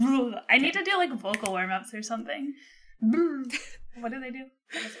I need to do like vocal warm-ups or something. What do they do?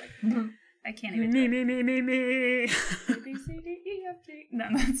 I can't even do it. Me. A, B, C, D, E, F, G. No,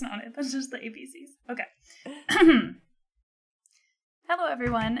 that's not it. That's just the ABCs. Okay. Hello,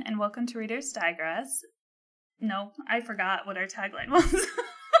 everyone, and welcome to Reader's Digress. No, I forgot what our tagline was.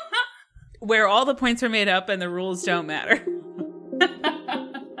 Where all the points are made up and the rules don't matter.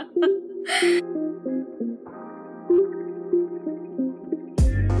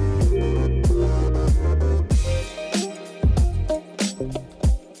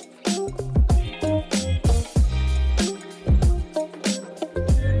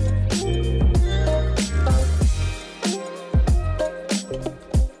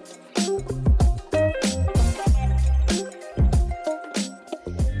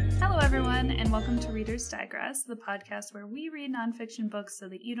 Digress, the podcast where we read nonfiction books so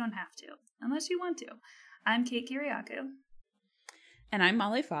that you don't have to, unless you want to. I'm Kate Kiriakou. And I'm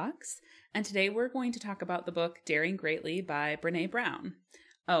Molly Fox, and today we're going to talk about the book Daring Greatly by Brené Brown.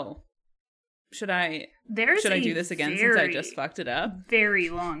 Oh, should I do this again since I just fucked it up? Very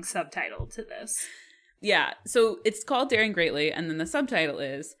long subtitle to this. Yeah, so it's called Daring Greatly, and then the subtitle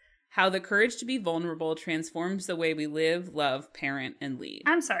is How the Courage to be Vulnerable Transforms the Way We Live, Love, Parent, and Lead.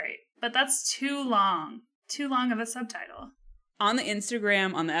 I'm sorry, but that's too long. Too long of a subtitle. On the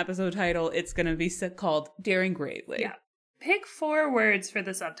Instagram, on the episode title, it's going to be called Daring Greatly. Yeah. Pick 4 words for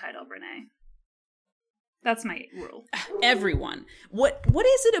the subtitle, Brené. That's my rule. Everyone. What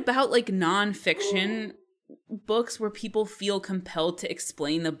is it about like nonfiction books where people feel compelled to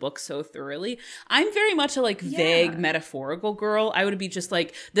explain the book so thoroughly? I'm very much a vague metaphorical girl. I would be just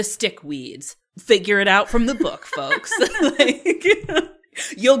like the stickweeds. Figure it out from the book, folks.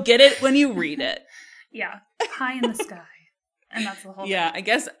 You'll get it when you read it. Yeah, pie in the sky. And that's the whole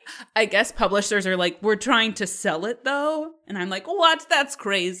thing. I guess publishers are like, we're trying to sell it though. And I'm like, what? That's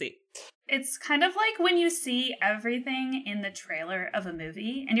crazy. It's kind of like when you see everything in the trailer of a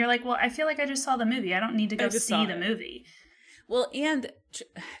movie and you're like, well, I feel like I just saw the movie. I don't need to go see the movie. Well, and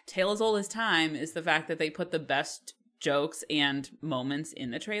tale as old as time is the fact that they put the best jokes and moments in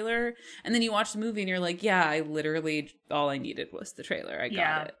the trailer, and then you watch the movie and you're like, yeah, I literally all I needed was the trailer. I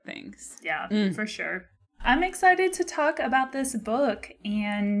got it. Thanks. Yeah, for sure. I'm excited to talk about this book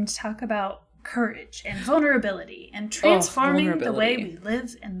and talk about courage and vulnerability and transforming the way we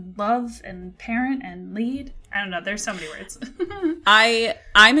live and love and parent and lead. I don't know, there's so many words.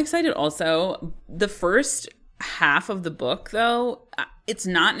 I'm excited also. The first half of the book, though, it's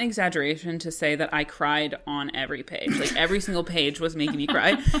not an exaggeration to say that I cried on every page. Like, every single page was making me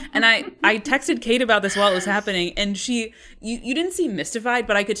cry. And I texted Kate about this while it was happening, and you didn't seem mystified,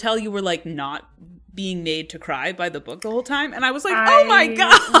 but I could tell you were, like, not being made to cry by the book the whole time. And I was like, oh my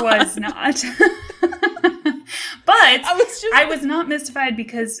God! I was not. But I was not mystified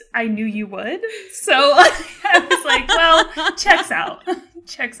because I knew you would. So I was like, well, checks out.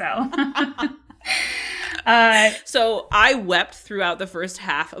 Checks out. So I wept throughout the first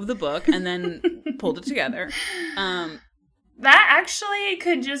half of the book and then pulled it together. That actually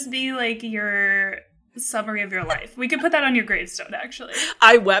could just be like your summary of your life. We could put that on your gravestone, actually.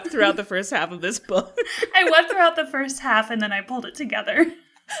 I wept throughout the first half of this book. I wept throughout the first half and then I pulled it together.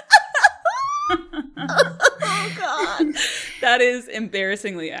 Oh, God. That is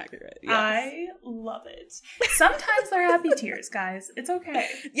embarrassingly accurate. Yes. I love it. Sometimes they're happy tears, guys. It's okay.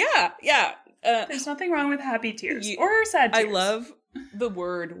 Yeah. There's nothing wrong with happy tears or sad tears. I love the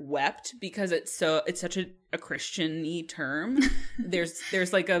word wept because it's such a Christian-y term. There's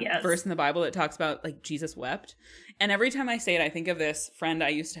like a verse in the Bible that talks about like Jesus wept. And every time I say it, I think of this friend I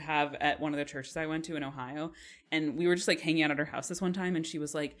used to have at one of the churches I went to in Ohio. And we were just like hanging out at her house this one time. And she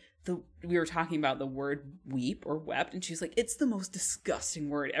was like, we were talking about the word weep or wept. And she's like, it's the most disgusting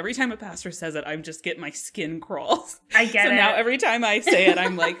word. Every time a pastor says it, I'm just my skin crawls. I get it. So now every time I say it,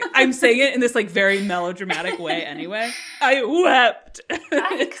 I'm like, I'm saying it in this like very melodramatic way anyway. I wept.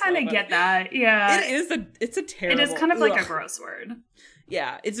 I kind of get that. Yeah. It's a terrible. It is kind of like a gross word.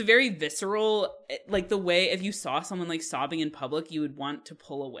 Yeah, it's very visceral. Like the way if you saw someone like sobbing in public, you would want to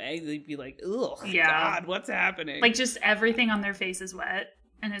pull away. They'd be like, "Ugh, God, what's happening?" Like just everything on their face is wet,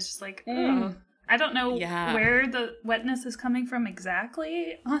 and it's just like, ugh. I don't know where the wetness is coming from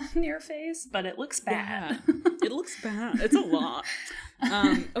exactly on your face, but it looks bad. Yeah, it looks bad. It's a lot.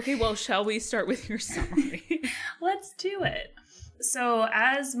 Okay, well, shall we start with your summary? Let's do it. So,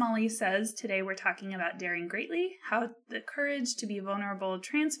 as Molly says, today we're talking about Daring Greatly, how the courage to be vulnerable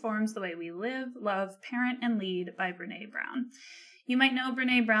transforms the way we live, love, parent, and lead by Brené Brown. You might know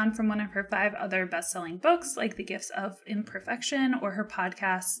Brené Brown from one of her 5 other best-selling books, like The Gifts of Imperfection, or her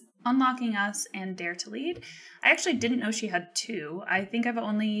podcast, Unlocking Us and Dare to Lead. I actually didn't know she had 2. I think I've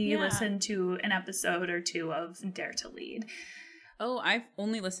only listened to an episode or 2 of Dare to Lead. Oh, I've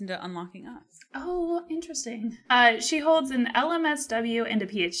only listened to Unlocking Us. Oh, interesting. She holds an LMSW and a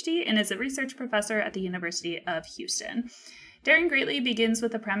PhD and is a research professor at the University of Houston. Daring Greatly begins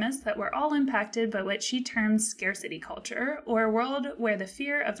with the premise that we're all impacted by what she terms scarcity culture, or a world where the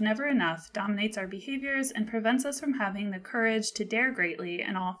fear of never enough dominates our behaviors and prevents us from having the courage to dare greatly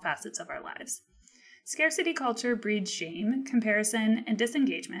in all facets of our lives. Scarcity culture breeds shame, comparison, and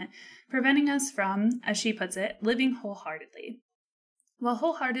disengagement, preventing us from, as she puts it, living wholeheartedly. While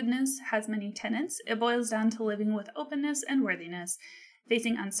wholeheartedness has many tenets, it boils down to living with openness and worthiness,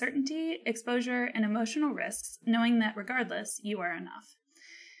 facing uncertainty, exposure, and emotional risks, knowing that regardless, you are enough.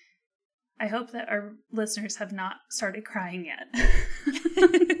 I hope that our listeners have not started crying yet.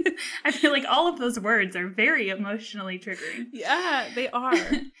 I feel like all of those words are very emotionally triggering. Yeah, they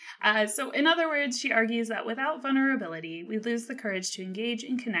are. So in other words, she argues that without vulnerability, we lose the courage to engage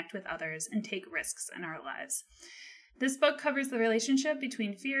and connect with others and take risks in our lives. This book covers the relationship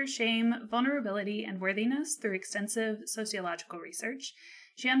between fear, shame, vulnerability, and worthiness through extensive sociological research.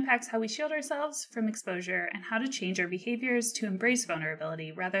 She unpacks how we shield ourselves from exposure and how to change our behaviors to embrace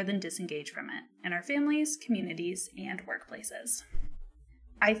vulnerability rather than disengage from it in our families, communities, and workplaces.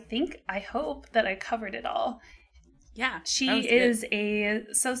 I hope that I covered it all. Yeah. She is a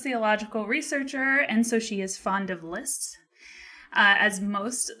sociological researcher, and so she is fond of lists. As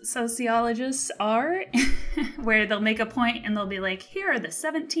most sociologists are, where they'll make a point and they'll be like, here are the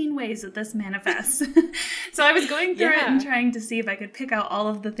 17 ways that this manifests. So I was going through it and trying to see if I could pick out all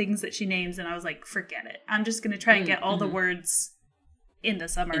of the things that she names, and I was like, forget it. I'm just going to try and get all the words in the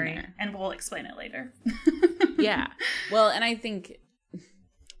summary, and we'll explain it later. Yeah. Well, and I think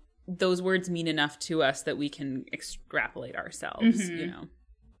those words mean enough to us that we can extrapolate ourselves, you know.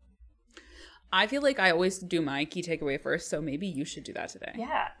 I feel like I always do my key takeaway first, so maybe you should do that today.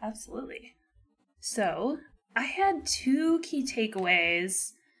 Yeah, absolutely. So, I had 2 key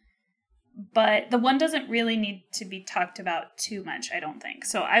takeaways, but the one doesn't really need to be talked about too much, I don't think.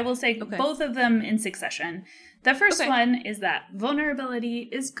 So, I will say both of them in succession. The first one is that vulnerability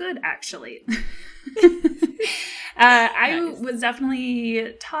is good, actually. I was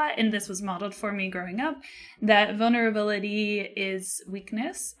definitely taught, and this was modeled for me growing up, that vulnerability is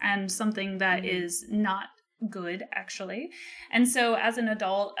weakness and something that is not good, actually. And so as an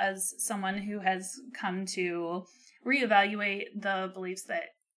adult, as someone who has come to reevaluate the beliefs that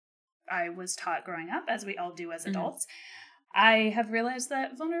I was taught growing up, as we all do as adults, I have realized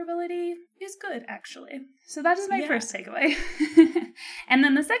that vulnerability is good, actually. So that is my first takeaway. And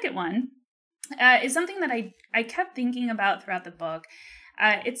then the second one is something that I kept thinking about throughout the book.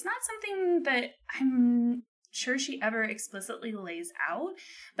 It's not something that I'm sure she ever explicitly lays out,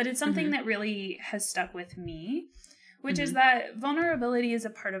 but it's something that really has stuck with me, which is that vulnerability is a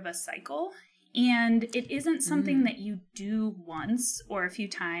part of a cycle, and it isn't something that you do once or a few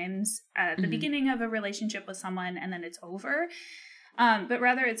times at the beginning of a relationship with someone and then it's over. But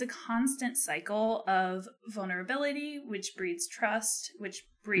rather it's a constant cycle of vulnerability, which breeds trust, which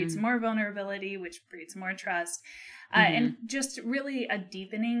breeds more vulnerability, which breeds more trust, and just really a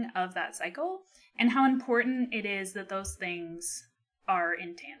deepening of that cycle, and how important it is that those things are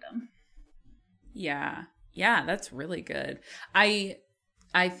in tandem. Yeah, that's really good. I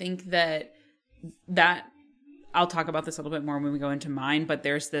think that I'll talk about this a little bit more when we go into mine, but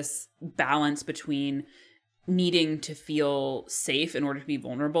there's this balance between needing to feel safe in order to be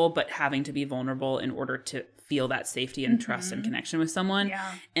vulnerable, but having to be vulnerable in order to feel that safety and trust and connection with someone.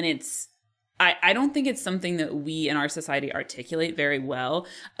 Yeah. And I don't think it's something that we in our society articulate very well.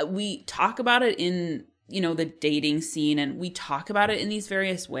 We talk about it in, the dating scene, and we talk about it in these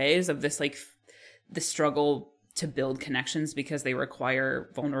various ways of this, like, the struggle to build connections because they require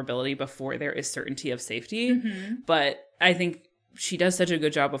vulnerability before there is certainty of safety. But I think she does such a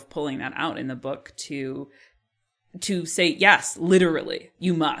good job of pulling that out in the book to say, yes, literally,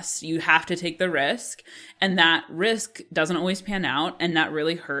 you have to take the risk, and that risk doesn't always pan out, and that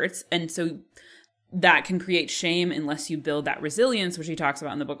really hurts. And so that can create shame unless you build that resilience, which he talks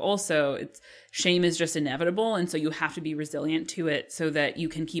about in the book also. Shame is just inevitable, and so you have to be resilient to it so that you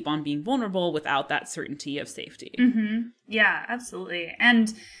can keep on being vulnerable without that certainty of safety. Yeah, absolutely.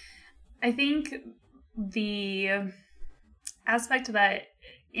 And I think the aspect that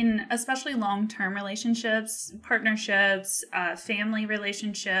in especially long-term relationships, partnerships, family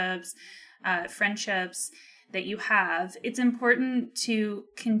relationships, friendships that you have, it's important to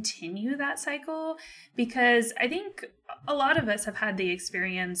continue that cycle, because I think a lot of us have had the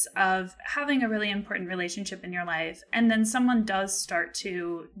experience of having a really important relationship in your life, and then someone does start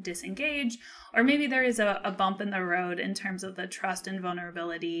to disengage, or maybe there is a bump in the road in terms of the trust and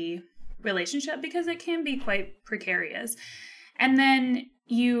vulnerability relationship, because it can be quite precarious. And then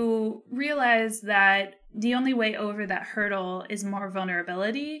you realize that the only way over that hurdle is more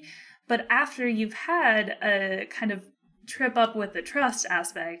vulnerability. But after you've had a kind of trip up with the trust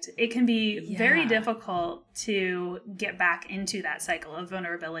aspect, it can be very difficult to get back into that cycle of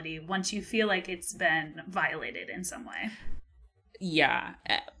vulnerability once you feel like it's been violated in some way. Yeah.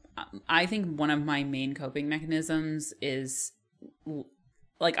 I think one of my main coping mechanisms is,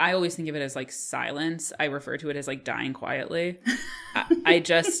 like, I always think of it as like silence. I refer to it as like dying quietly. I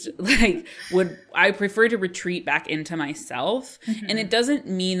just I prefer to retreat back into myself. Mm-hmm. And it doesn't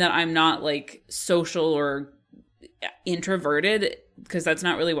mean that I'm not like social or introverted, because that's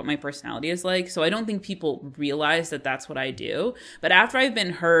not really what my personality is like. So I don't think people realize that that's what I do. But after I've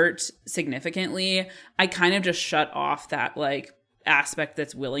been hurt significantly, I kind of just shut off that like aspect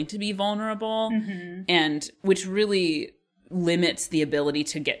that's willing to be vulnerable, mm-hmm. and which really limits the ability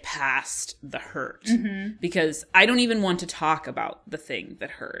to get past the hurt, mm-hmm. because I don't even want to talk about the thing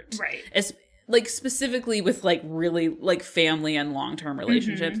that hurt. Right. It's like specifically with like really like family and long-term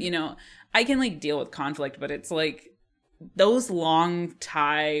relationships, mm-hmm. you know, I can like deal with conflict, but it's like those long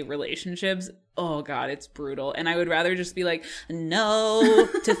tie relationships, oh God, it's brutal. And I would rather just be like, no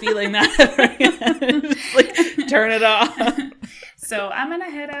to feeling that ever again. Just like turn it off. So I'm going to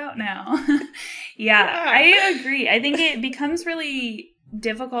head out now. Yeah, I agree. I think it becomes really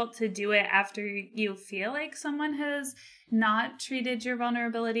difficult to do it after you feel like someone has not treated your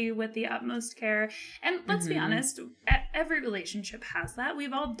vulnerability with the utmost care. And let's mm-hmm. be honest, every relationship has that.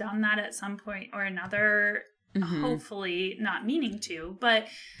 We've all done that at some point or another, mm-hmm. hopefully not meaning to. But,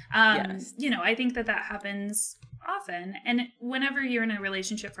 yes. you know, I think that happens often. And whenever you're in a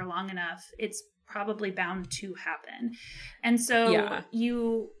relationship for long enough, it's probably bound to happen. And so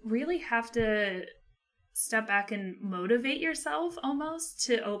you really have to step back and motivate yourself almost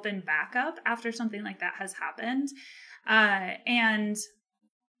to open back up after something like that has happened. And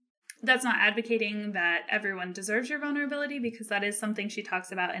that's not advocating that everyone deserves your vulnerability, because that is something she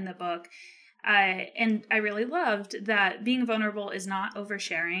talks about in the book. And I really loved that being vulnerable is not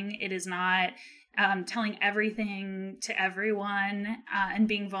oversharing. It is not telling everything to everyone and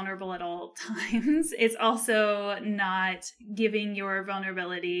being vulnerable at all times. It's also not giving your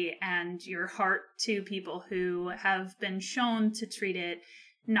vulnerability and your heart to people who have been shown to treat it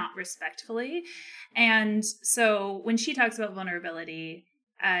not respectfully. And so when she talks about vulnerability,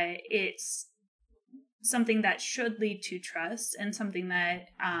 it's something that should lead to trust, and something that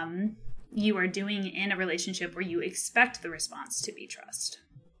you are doing in a relationship where you expect the response to be trust.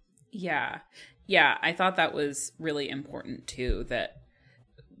 Yeah, I thought that was really important too, that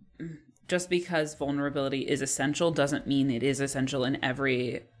just because vulnerability is essential doesn't mean it is essential in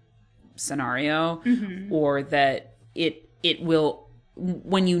every scenario, mm-hmm. or that it will,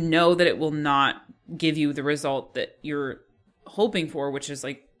 when you know that it will not give you the result that you're hoping for, which is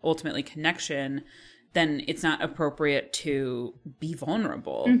like ultimately connection, then it's not appropriate to be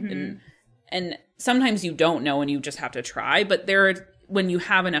vulnerable. Mm-hmm. And sometimes you don't know and you just have to try, but when you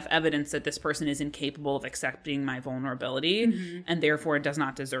have enough evidence that this person is incapable of accepting my vulnerability, mm-hmm. and therefore does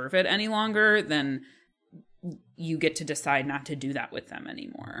not deserve it any longer, then you get to decide not to do that with them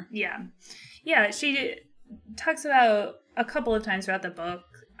anymore. Yeah, she talks about a couple of times throughout the book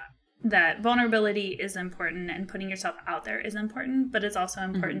that vulnerability is important and putting yourself out there is important, but it's also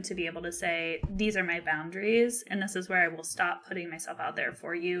important mm-hmm. to be able to say, these are my boundaries, and this is where I will stop putting myself out there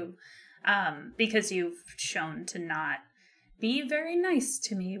for you, because you've shown to not be very nice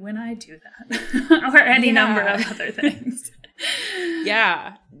to me when I do that, or any number of other things.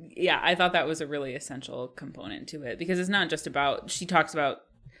 Yeah, I thought that was a really essential component to it, because it's not just about, she talks about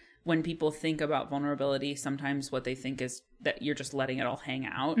when people think about vulnerability, sometimes what they think is that you're just letting it all hang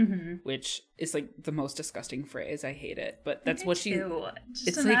out, mm-hmm. which is like the most disgusting phrase. I hate it, but that's what she.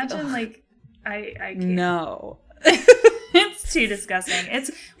 Just imagine, like I can't. No. It's too disgusting. It's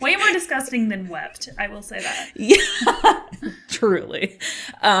way more disgusting than wept. I will say that. Yeah, truly.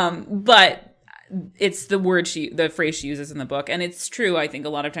 But it's the phrase she uses in the book, and it's true. I think a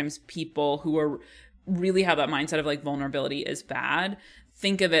lot of times people who really have that mindset of like vulnerability is bad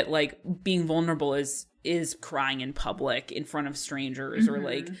think of it like being vulnerable is crying in public in front of strangers, mm-hmm. or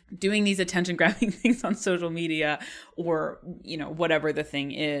like doing these attention grabbing things on social media, or you know, whatever the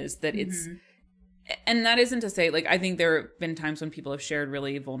thing is that mm-hmm. it's. And that isn't to say, like, I think there have been times when people have shared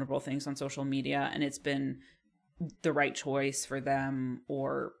really vulnerable things on social media and it's been the right choice for them,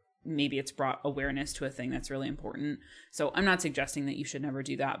 or maybe it's brought awareness to a thing that's really important. So I'm not suggesting that you should never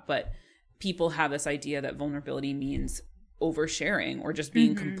do that, but people have this idea that vulnerability means oversharing or just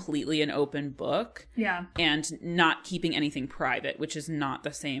being completely an open book. Yeah. And not keeping anything private, which is not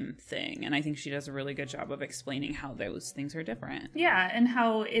the same thing. And I think she does a really good job of explaining how those things are different. Yeah, and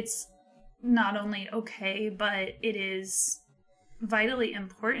how it's not only okay, but it is vitally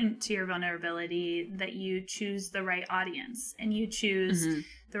important to your vulnerability that you choose the right audience and you choose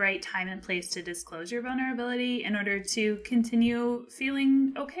the right time and place to disclose your vulnerability in order to continue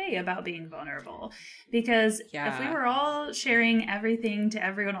feeling okay about being vulnerable. Because if we were all sharing everything to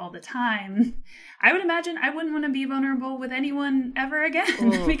everyone all the time, I would imagine I wouldn't want to be vulnerable with anyone ever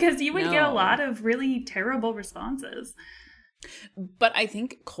again because you would get a lot of really terrible responses. But I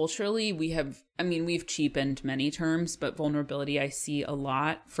think culturally we've cheapened many terms, but vulnerability I see a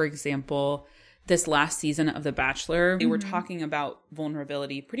lot. For example, this last season of The Bachelor, they were talking about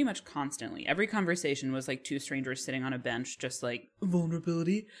vulnerability pretty much constantly. Every conversation was like two strangers sitting on a bench, just like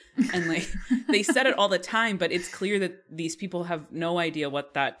vulnerability. And like they said it all the time, but it's clear that these people have no idea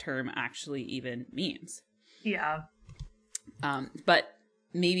what that term actually even means. Yeah. But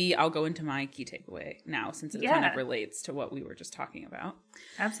maybe I'll go into my key takeaway now, since it kind of relates to what we were just talking about.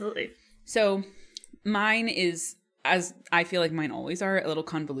 Absolutely. So mine is, as I feel like mine always are, a little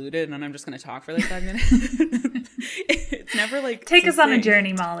convoluted, and I'm just going to talk for like 5 minutes. It's never like... Take us on a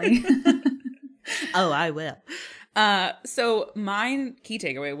journey, Molly. Oh, I will. So my key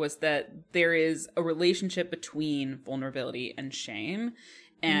takeaway was that there is a relationship between vulnerability and shame.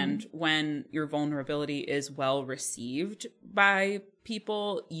 And when your vulnerability is well received by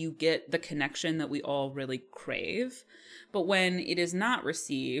people, you get the connection that we all really crave. But when it is not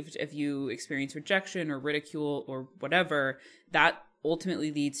received, if you experience rejection or ridicule or whatever, that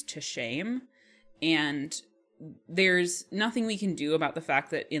ultimately leads to shame. And there's nothing we can do about the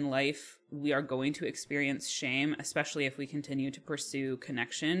fact that in life we are going to experience shame, especially if we continue to pursue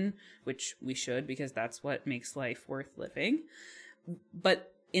connection, which we should, because that's what makes life worth living. But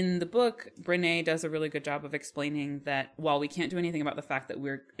in the book, Brené does a really good job of explaining that while we can't do anything about the fact that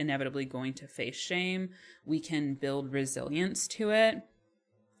we're inevitably going to face shame, we can build resilience to it.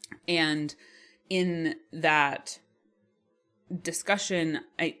 And in that discussion,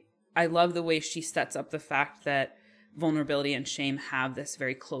 I love the way she sets up the fact that vulnerability and shame have this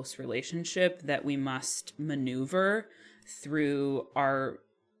very close relationship that we must maneuver through our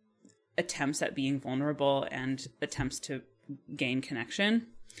attempts at being vulnerable and attempts to gain connection.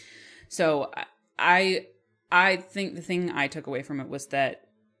 So I think the thing I took away from it was that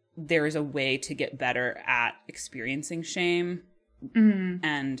there is a way to get better at experiencing shame.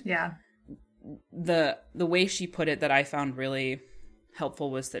 And the way she put it that I found really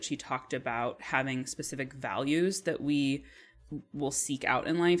helpful was that she talked about having specific values that we will seek out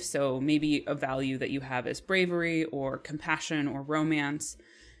in life. So maybe a value that you have is bravery or compassion or romance.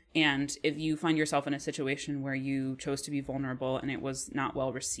 And if you find yourself in a situation where you chose to be vulnerable and it was not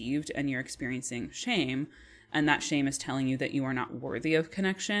well received and you're experiencing shame, and that shame is telling you that you are not worthy of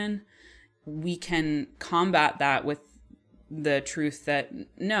connection, we can combat that with the truth that,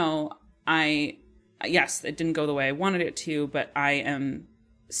 no, yes, it didn't go the way I wanted it to, but I am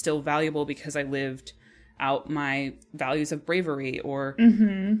still valuable because I lived out my values of bravery or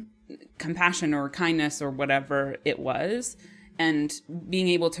compassion or kindness or whatever it was. And being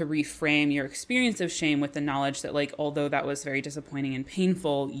able to reframe your experience of shame with the knowledge that, like, although that was very disappointing and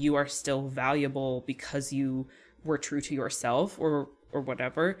painful, you are still valuable because you were true to yourself or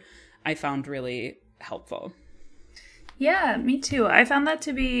whatever, I found really helpful. Yeah, me too. I found that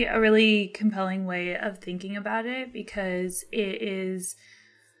to be a really compelling way of thinking about it, because it is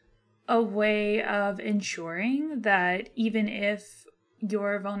a way of ensuring that even if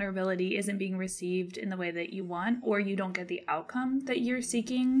your vulnerability isn't being received in the way that you want, or you don't get the outcome that you're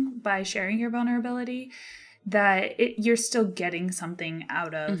seeking by sharing your vulnerability, that you're still getting something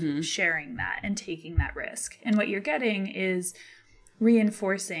out of sharing that and taking that risk. And what you're getting is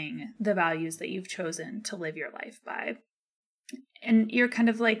reinforcing the values that you've chosen to live your life by. And you're kind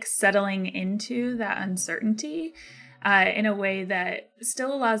of like settling into that uncertainty in a way that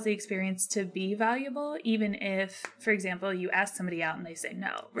still allows the experience to be valuable, even if, for example, you ask somebody out and they say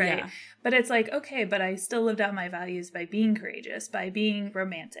no, right? Yeah. But it's like, okay, but I still lived out my values by being courageous, by being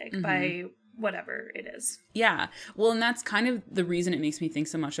romantic, by whatever it is. Yeah. Well, and that's kind of the reason it makes me think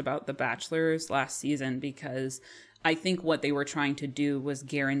so much about The Bachelor's last season, because I think what they were trying to do was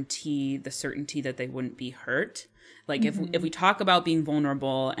guarantee the certainty that they wouldn't be hurt. Like if we talk about being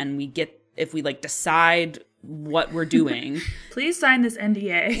vulnerable and if we like decide what we're doing, please sign this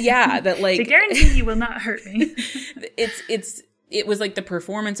NDA. Yeah, that like to guarantee you will not hurt me. It's it was like the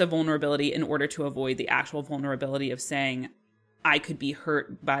performance of vulnerability in order to avoid the actual vulnerability of saying, I could be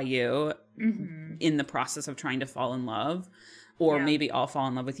hurt by you in the process of trying to fall in love, or maybe I'll fall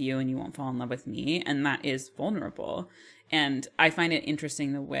in love with you and you won't fall in love with me. And that is vulnerable. And I find it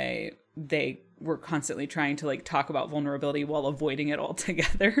interesting the way they were constantly trying to like talk about vulnerability while avoiding it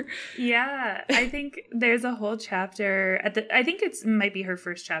altogether. Yeah, I think there's a whole chapter I think it might be her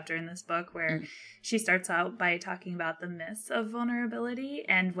first chapter in this book where she starts out by talking about the myths of vulnerability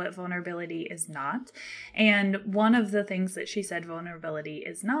and what vulnerability is not. And one of the things that she said vulnerability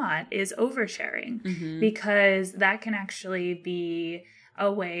is not is oversharing, because that can actually be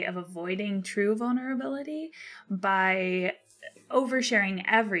a way of avoiding true vulnerability by oversharing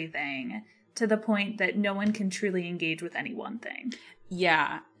everything to the point that no one can truly engage with any one thing.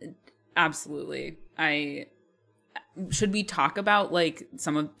 Yeah, absolutely. Should we talk about like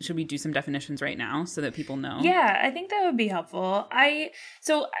should we do some definitions right now so that people know? Yeah, I think that would be helpful. I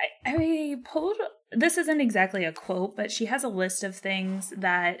pulled, this isn't exactly a quote, but she has a list of things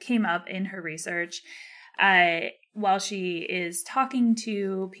that came up in her research while she is talking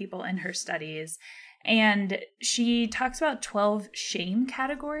to people in her studies. And she talks about 12 shame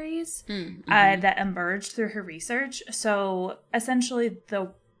categories that emerged through her research. So essentially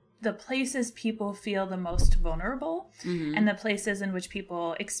the places people feel the most vulnerable and the places in which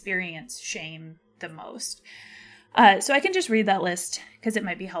people experience shame the most. So I can just read that list because it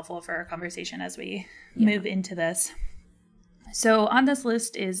might be helpful for our conversation as we move into this. So on this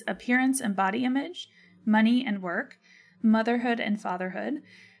list is appearance and body image, money and work, motherhood and fatherhood,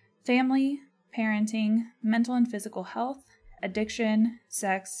 family, parenting, mental and physical health, addiction,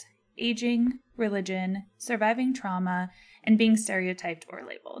 sex, aging, religion, surviving trauma, and being stereotyped or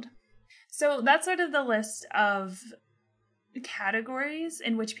labeled. So that's sort of the list of categories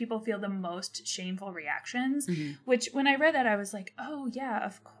in which people feel the most shameful reactions, which when I read that, I was like, oh yeah,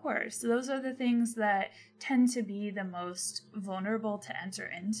 of course. Those are the things that tend to be the most vulnerable to enter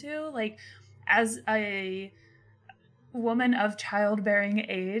into. Like, as a woman of childbearing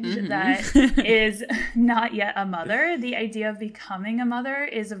age that is not yet a mother, the idea of becoming a mother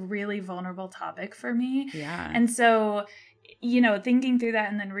is a really vulnerable topic for me. Yeah. And so, thinking through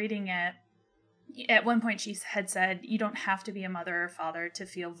that and then reading it, at one point she had said, you don't have to be a mother or father to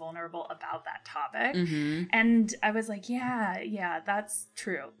feel vulnerable about that topic. And I was like, yeah, that's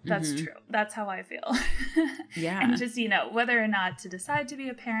true. That's true. That's how I feel. Yeah. And just, whether or not to decide to be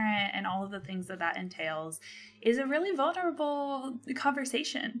a parent and all of the things that entails is a really vulnerable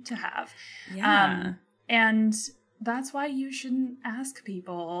conversation to have. Yeah. And that's why you shouldn't ask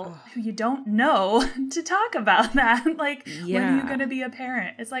people who you don't know to talk about that. Like, when are you going to be a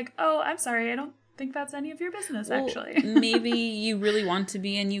parent? It's like, oh, I'm sorry, I don't think that's any of your business, actually. Maybe you really want to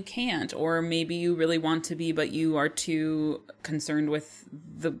be and you can't, or maybe you really want to be but you are too concerned with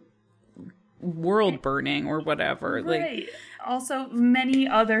the world burning or whatever. Right. Also many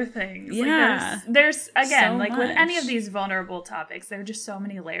other things. Yeah. Like there's again, so like much. with any of these vulnerable topics, there are just so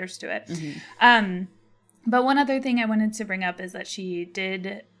many layers to it. But one other thing I wanted to bring up is that she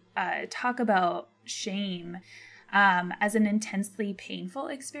did talk about shame as an intensely painful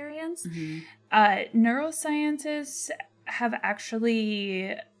experience. Neuroscientists have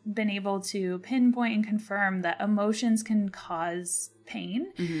actually been able to pinpoint and confirm that emotions can cause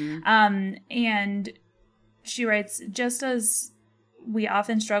pain. And she writes, just as we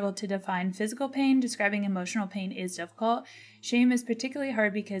often struggle to define physical pain, describing emotional pain is difficult. Shame is particularly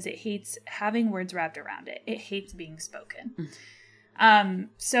hard because it hates having words wrapped around it. It hates being spoken.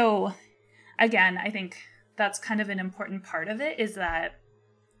 So again, I think that's kind of an important part of it, is that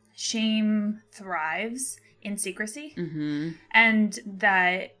shame thrives in secrecy. And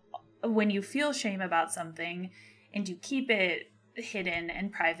that when you feel shame about something and you keep it hidden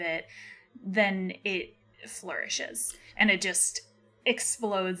and private, then it flourishes and it just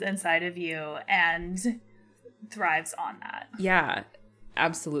explodes inside of you and thrives on that. Yeah,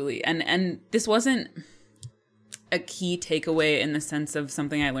 absolutely. And this wasn't a key takeaway in the sense of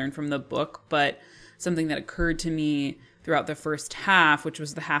something I learned from the book, but something that occurred to me throughout the first half, which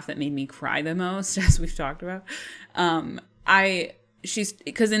was the half that made me cry the most, as we've talked about.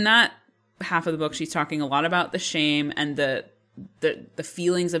 Because in that half of the book, she's talking a lot about the shame and the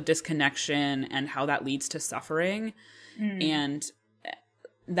feelings of disconnection and how that leads to suffering. And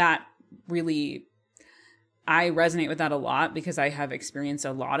that really, I resonate with that a lot because I have experienced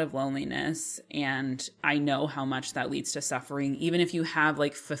a lot of loneliness and I know how much that leads to suffering. Even if you have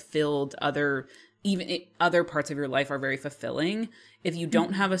like fulfilled other parts of your life are very fulfilling, if you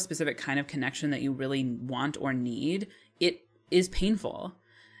don't have a specific kind of connection that you really want or need, it is painful.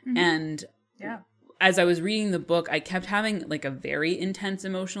 And as I was reading the book, I kept having like a very intense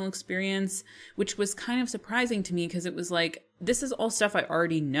emotional experience, which was kind of surprising to me because it was like, this is all stuff I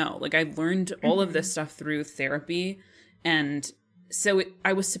already know. Like I learned all of this stuff through therapy. And so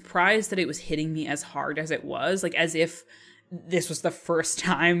I was surprised that it was hitting me as hard as it was, like as if this was the first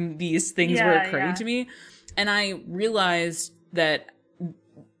time these things were occurring to me. And I realized that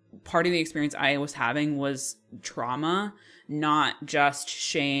part of the experience I was having was trauma, not just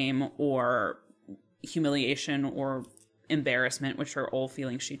shame or humiliation or embarrassment, which are all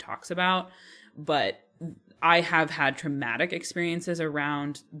feelings she talks about. But I have had traumatic experiences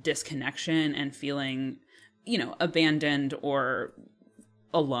around disconnection and feeling, you know, abandoned or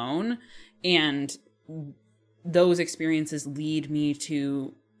alone. And those experiences lead me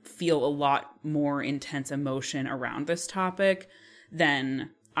to feel a lot more intense emotion around this topic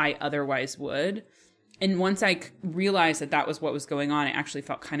than I otherwise would. And once I realized that that was what was going on, I actually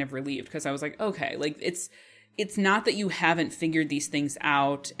felt kind of relieved because I was like, okay, like it's not that you haven't figured these things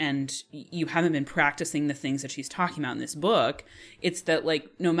out and you haven't been practicing the things that she's talking about in this book. It's that like,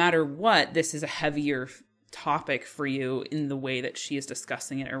 no matter what, this is a heavier topic for you in the way that she is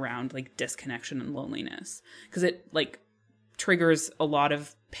discussing it around like disconnection and loneliness, because it like triggers a lot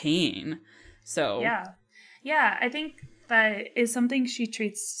of pain. So yeah, I think that is something she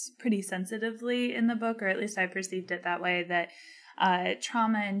treats pretty sensitively in the book, or at least I perceived it that way, that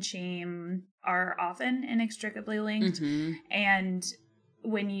trauma and shame are often inextricably linked. And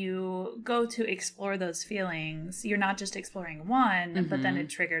when you go to explore those feelings, you're not just exploring one, but then it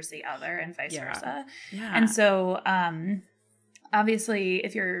triggers the other and vice versa. And so obviously,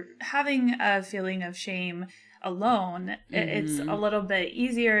 if you're having a feeling of shame alone, it's a little bit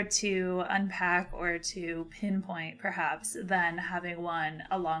easier to unpack or to pinpoint perhaps than having one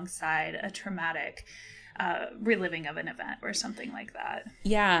alongside a traumatic reliving of an event or something like that.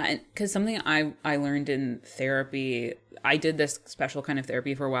 Yeah, because something I learned in therapy, I did this special kind of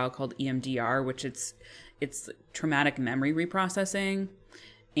therapy for a while called EMDR, which it's traumatic memory reprocessing.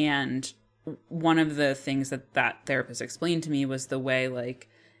 And one of the things that therapist explained to me was the way, like,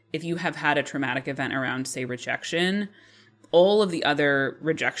 if you have had a traumatic event around, say, rejection, all of the other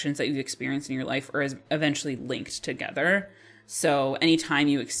rejections that you've experienced in your life are eventually linked together. So anytime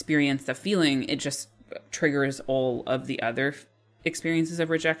you experience the feeling, it just triggers all of the other experiences of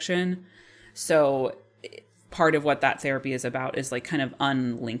rejection. So part of what that therapy is about is like kind of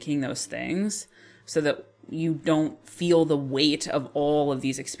unlinking those things so that you don't feel the weight of all of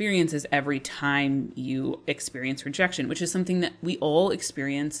these experiences every time you experience rejection, which is something that we all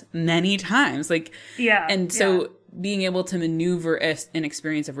experience many times. Like, being able to maneuver an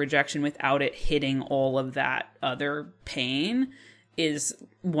experience of rejection without it hitting all of that other pain is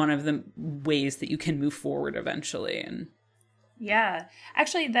one of the ways that you can move forward eventually. And yeah,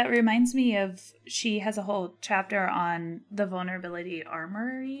 actually, that reminds me of, she has a whole chapter on the vulnerability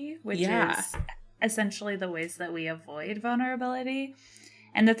armory, which is essentially the ways that we avoid vulnerability.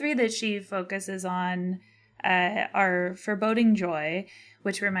 And the three that she focuses on are foreboding joy,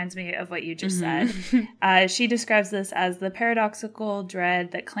 which reminds me of what you just said. She describes this as the paradoxical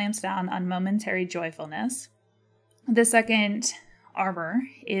dread that clamps down on momentary joyfulness. The second armor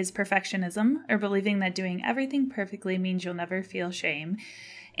is perfectionism, or believing that doing everything perfectly means you'll never feel shame.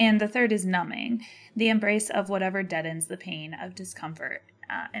 And the third is numbing, the embrace of whatever deadens the pain of discomfort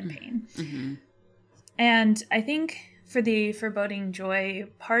and pain. And I think for the foreboding joy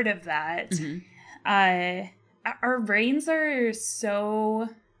part of that, our brains are so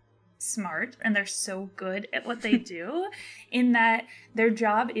smart and they're so good at what they do in that their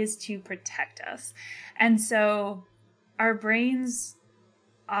job is to protect us. And so our brains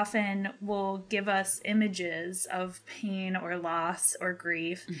often will give us images of pain or loss or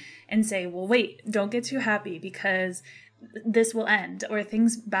grief and say, well, wait, don't get too happy because this will end, or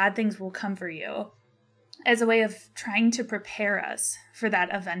bad things will come for you, as a way of trying to prepare us for that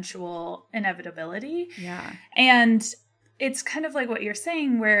eventual inevitability. Yeah. And it's kind of like what you're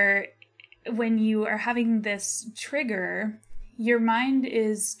saying, where when you are having this trigger, your mind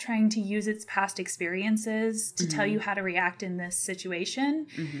is trying to use its past experiences to tell you how to react in this situation.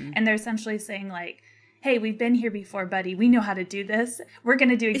 And they're essentially saying like, hey, we've been here before, buddy. We know how to do this. We're going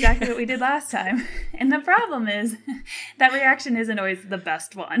to do exactly what we did last time. And the problem is that reaction isn't always the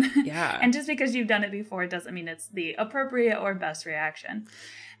best one. Yeah. And just because you've done it before doesn't mean it's the appropriate or best reaction.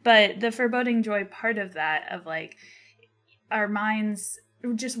 But the foreboding joy part of that, of like our minds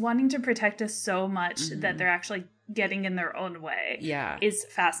just wanting to protect us so much that they're actually getting in their own way, is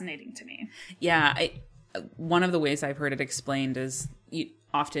fascinating to me. Yeah. One of the ways I've heard it explained is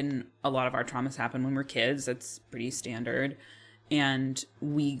often a lot of our traumas happen when we're kids. That's pretty standard. And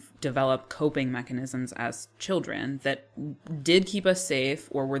we developed coping mechanisms as children that did keep us safe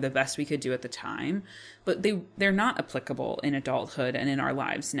or were the best we could do at the time. But they're not applicable in adulthood and in our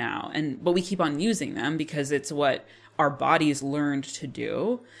lives now. But we keep on using them because it's what our bodies learned to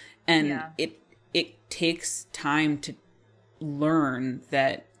do. And it takes time to learn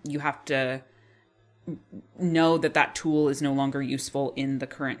that you have to know that tool is no longer useful in the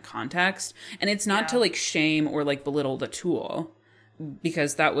current context. And it's not to like shame or like belittle the tool,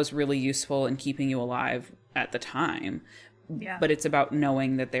 because that was really useful in keeping you alive at the time. Yeah. But it's about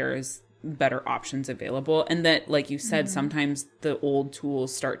knowing that there's better options available, and that, like you said, sometimes the old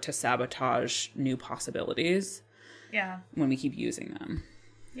tools start to sabotage new possibilities. Yeah. When we keep using them.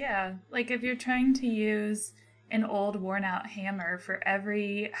 Yeah. Like if you're trying to use an old worn out hammer for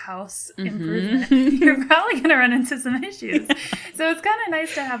every house improvement, you're probably going to run into some issues. So it's kind of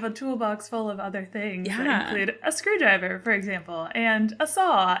nice to have a toolbox full of other things that include a screwdriver, for example, and a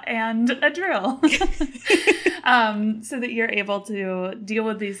saw and a drill. So that you're able to deal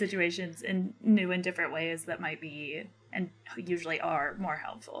with these situations in new and different ways that might be, and usually are, more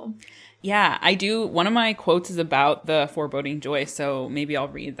helpful. Yeah, I do. One of my quotes is about the foreboding joy, so maybe I'll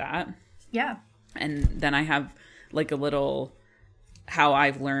read that. Yeah. And then I have like a little how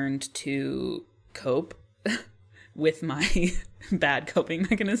I've learned to cope with my bad coping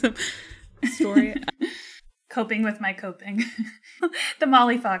mechanism story. Coping with my coping. The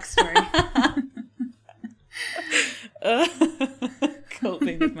Molly Fox story.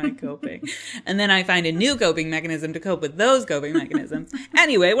 Coping with my coping. And then I find a new coping mechanism to cope with those coping mechanisms.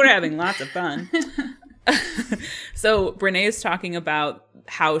 Anyway, we're having lots of fun. So Brene is talking about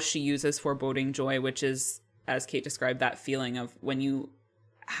how she uses foreboding joy, which is, as Kate described, that feeling of when you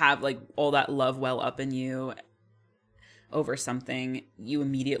have like all that love well up in you over something, you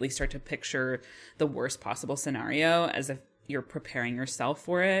immediately start to picture the worst possible scenario as if you're preparing yourself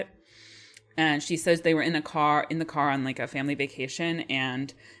for it. And she says they were in the car on like a family vacation,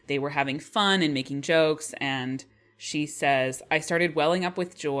 and they were having fun and making jokes. And she says, I started welling up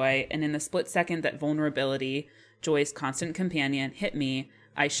with joy, and in the split second that vulnerability, Joy's constant companion, hit me,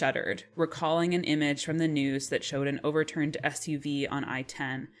 I shuddered, recalling an image from the news that showed an overturned SUV on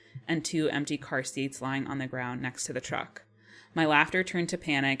I-10 and 2 empty car seats lying on the ground next to the truck. My laughter turned to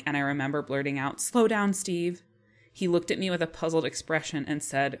panic, and I remember blurting out, "Slow down, Steve." He looked at me with a puzzled expression and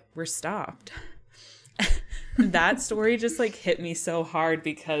said, "We're stopped." That story just like hit me so hard,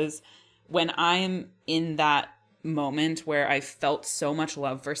 because when I'm in that moment where I felt so much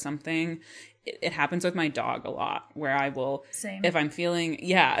love for something, it happens with my dog a lot, where I will, if I'm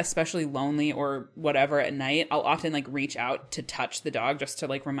feeling, especially lonely or whatever at night, I'll often like reach out to touch the dog just to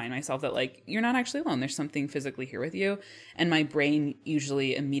like remind myself that like, you're not actually alone. There's something physically here with you. And my brain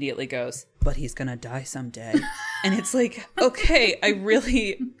usually immediately goes, but he's going to die someday. And it's like, okay, I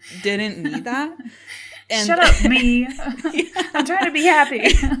really didn't need that. And shut up, me. I'm trying to be happy.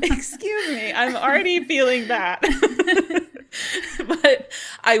 Excuse me. I'm already feeling that. But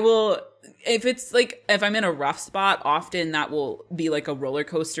I will, if I'm in a rough spot, often that will be like a roller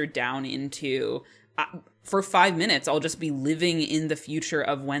coaster down into, for 5 minutes, I'll just be living in the future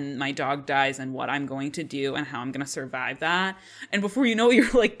of when my dog dies and what I'm going to do and how I'm going to survive that. And before you know it,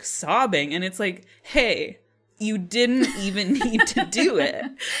 you're like sobbing, and it's like, hey, you didn't even need to do it.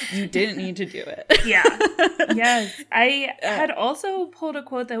 You didn't need to do it. Yeah. Yes. I had also pulled a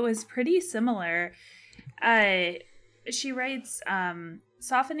quote that was pretty similar. She writes,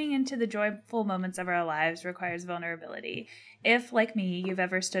 softening into the joyful moments of our lives requires vulnerability. If, like me, you've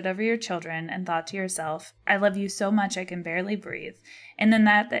ever stood over your children and thought to yourself, I love you so much I can barely breathe, and in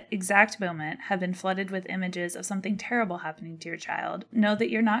that exact moment have been flooded with images of something terrible happening to your child, know that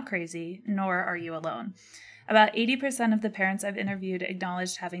you're not crazy, nor are you alone. About 80% of the parents I've interviewed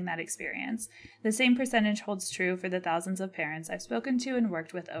acknowledged having that experience. The same percentage holds true for the thousands of parents I've spoken to and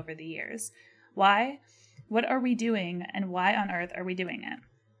worked with over the years. Why? What are we doing, and why on earth are we doing it?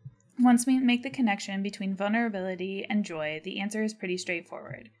 Once we make the connection between vulnerability and joy, the answer is pretty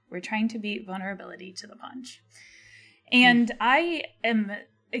straightforward. We're trying to beat vulnerability to the punch. And I am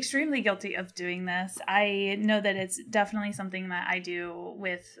extremely guilty of doing this. I know that it's definitely something that I do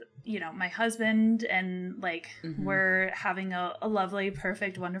with, my husband, and like we're having a lovely,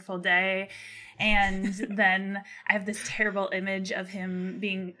 perfect, wonderful day. And then I have this terrible image of him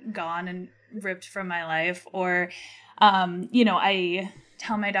being gone and ripped from my life. Or, I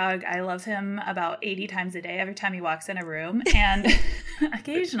tell my dog I love him about 80 times a day every time he walks in a room. And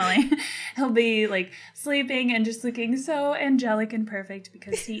occasionally he'll be like sleeping and just looking so angelic and perfect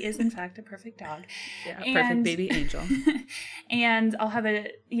because he is in fact a perfect dog. Yeah, perfect baby angel. And I'll have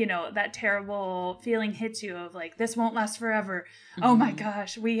that terrible feeling hits you of like, this won't last forever. Mm-hmm. Oh my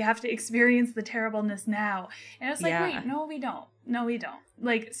gosh, we have to experience the terribleness now. And it's like, wait, no, we don't. No, we don't.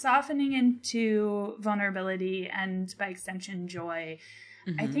 Like softening into vulnerability and by extension joy,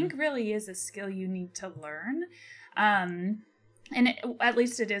 I think really is a skill you need to learn. At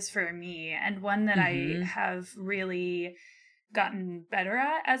least it is for me, and one that I have really gotten better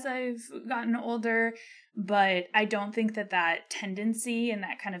at as I've gotten older. But I don't think that tendency and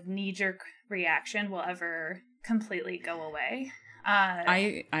that kind of knee-jerk reaction will ever completely go away.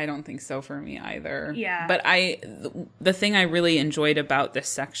 I don't think so for me either. Yeah. But the thing I really enjoyed about this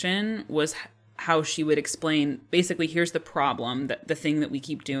section was how she would explain, basically, here's the problem, the thing that we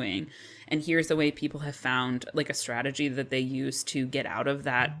keep doing, and here's the way people have found like a strategy that they use to get out of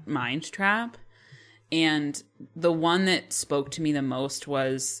that mind trap. And the one that spoke to me the most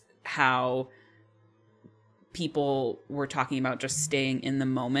was how people were talking about just staying in the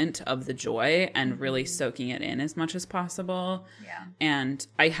moment of the joy and really soaking it in as much as possible. Yeah. And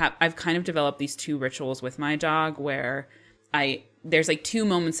I've kind of developed these two rituals with my dog where there's like two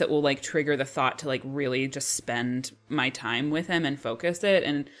moments that will like trigger the thought to like really just spend my time with him and focus it.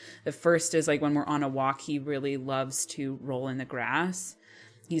 And the first is like when we're on a walk, he really loves to roll in the grass.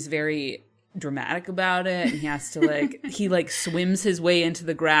 He's very dramatic about it, and he has to like he like swims his way into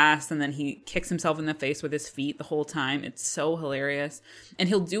the grass and then he kicks himself in the face with his feet the whole time. It's so hilarious, and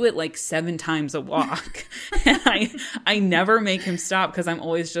he'll do it like 7 times a walk. And I never make him stop because I'm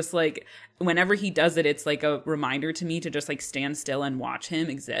always just like, whenever he does it, it's like a reminder to me to just like stand still and watch him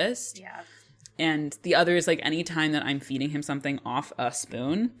exist. Yeah. And the other is like anytime that I'm feeding him something off a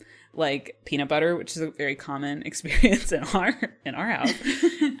spoon, like peanut butter, which is a very common experience in our house,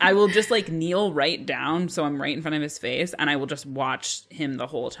 I will just like kneel right down so I'm right in front of his face, and I will just watch him the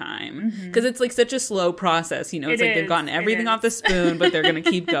whole time. Because it's like such a slow process, it's like they've gotten everything off the spoon, but they're gonna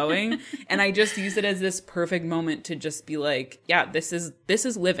keep going. And I just use it as this perfect moment to just be like, yeah, this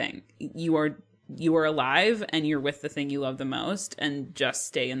is living. You are alive and you're with the thing you love the most, and just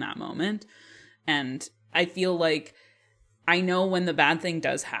stay in that moment. And I feel like I know when the bad thing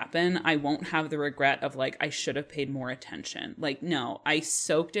does happen, I won't have the regret of like, I should have paid more attention. Like, no, I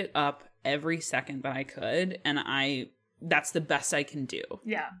soaked it up every second that I could. And that's the best I can do.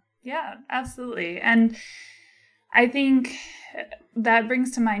 Yeah. Yeah, absolutely. And I think that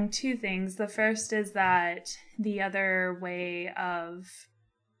brings to mind 2 things. The first is that the other way of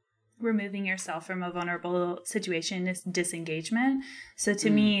removing yourself from a vulnerable situation is disengagement. So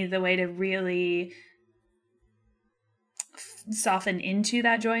to me, the way to really soften into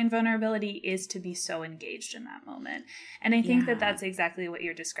that joy and vulnerability is to be so engaged in that moment. And I think that that's exactly what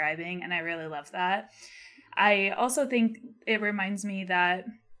you're describing, and I really love that. I also think it reminds me that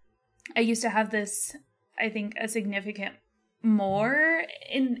I used to have this, I think, a significant more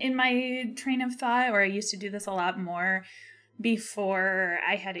in my train of thought, or I used to do this a lot more before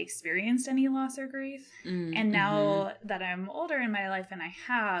I had experienced any loss or grief. And now that I'm older in my life, and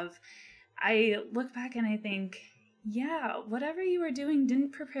I look back and I think, yeah, whatever you were doing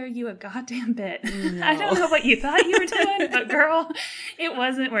didn't prepare you a goddamn bit. No. I don't know what you thought you were doing, but girl, it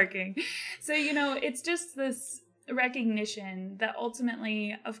wasn't working. So, it's just this recognition that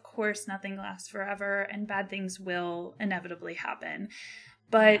ultimately, of course, nothing lasts forever and bad things will inevitably happen.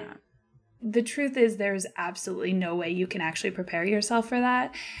 But the truth is there's absolutely no way you can actually prepare yourself for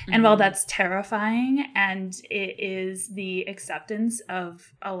that. And while that's terrifying and it is the acceptance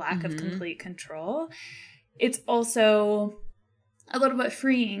of a lack of complete control, it's also a little bit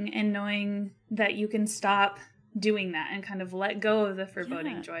freeing in knowing that you can stop doing that and kind of let go of the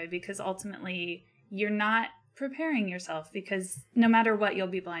foreboding joy, because ultimately you're not preparing yourself, because no matter what, you'll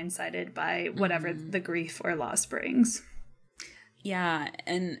be blindsided by whatever the grief or loss brings. Yeah,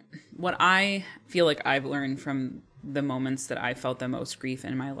 and what I feel like I've learned from the moments that I felt the most grief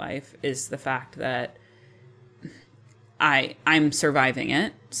in my life is the fact that I'm surviving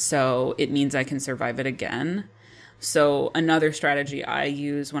it, so it means I can survive it again. So another strategy I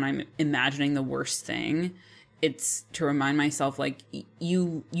use when I'm imagining the worst thing, it's to remind myself, like,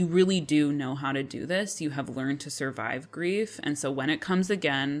 you really do know how to do this. You have learned to survive grief, and so when it comes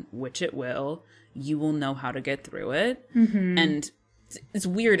again, which it will, you will know how to get through it. And it's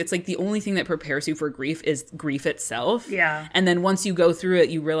weird. It's like the only thing that prepares you for grief is grief itself. Yeah. And then once you go through it,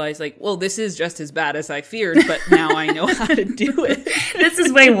 you realize like, well, this is just as bad as I feared, but now I know how to do it. This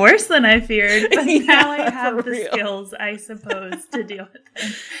is way worse than I feared, but now I have the skills, I suppose, to deal with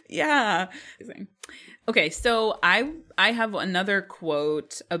it. Yeah. Okay, so I have another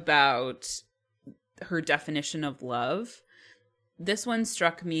quote about her definition of love. This one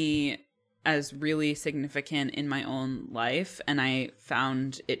struck me as really significant in my own life, and I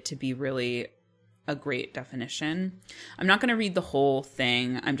found it to be really a great definition. I'm not going to read the whole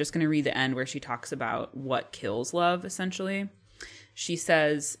thing. I'm just going to read the end where she talks about what kills love, essentially. She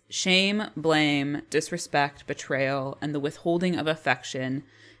says, "Shame, blame, disrespect, betrayal, and the withholding of affection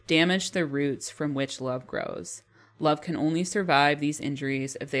damage the roots from which love grows. Love can only survive these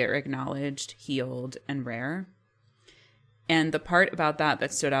injuries if they are acknowledged, healed, and rare." And the part about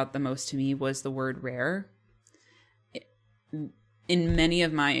that stood out the most to me was the word rare. In many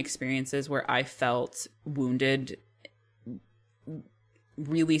of my experiences where I felt wounded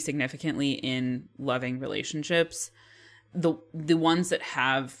really significantly in loving relationships, the ones that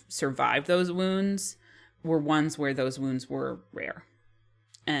have survived those wounds were ones where those wounds were rare.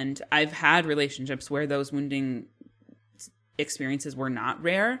 And I've had relationships where those wounding experiences were not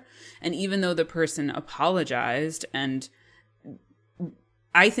rare. And even though the person apologized and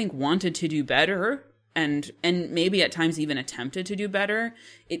I think wanted to do better and maybe at times even attempted to do better,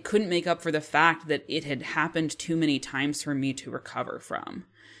 it couldn't make up for the fact that it had happened too many times for me to recover from.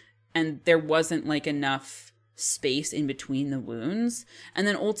 And there wasn't like enough space in between the wounds. And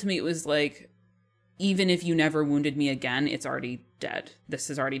then ultimately it was like, even if you never wounded me again, it's already dead. This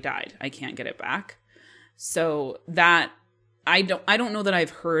has already died. I can't get it back. So that I don't know that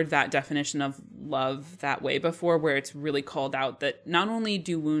I've heard that definition of love that way before, where it's really called out that not only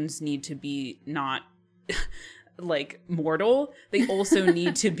do wounds need to be not like mortal, they also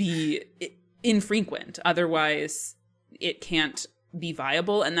need to be infrequent. Otherwise, it can't be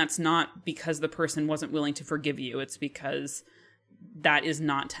viable. And that's not because the person wasn't willing to forgive you. It's because that is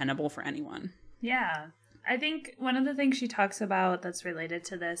not tenable for anyone. Yeah. I think one of the things she talks about that's related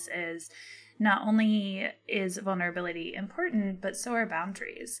to this is not only is vulnerability important, but so are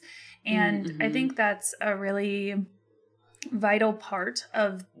boundaries. And I think that's a really vital part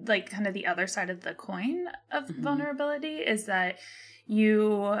of like kind of the other side of the coin of vulnerability, is that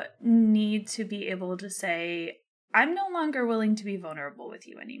you need to be able to say, I'm no longer willing to be vulnerable with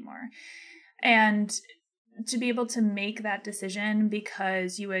you anymore. And to be able to make that decision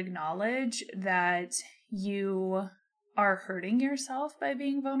because you acknowledge that you are hurting yourself by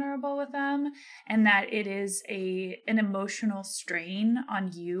being vulnerable with them, and that it is an emotional strain on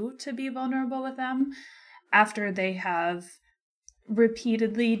you to be vulnerable with them after they have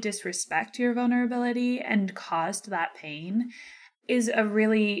repeatedly disrespect your vulnerability and caused that pain, is a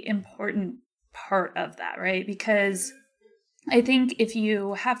really important part of that, right? Because I think if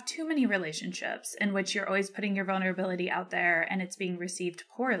you have too many relationships in which you're always putting your vulnerability out there and it's being received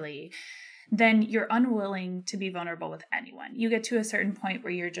poorly, then you're unwilling to be vulnerable with anyone. You get to a certain point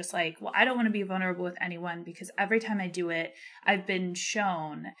where you're just like, well, I don't want to be vulnerable with anyone because every time I do it, I've been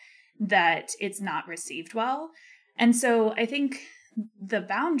shown that it's not received well. And so I think the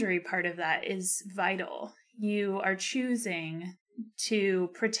boundary part of that is vital. You are choosing to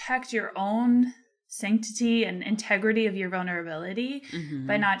protect your own sanctity and integrity of your vulnerability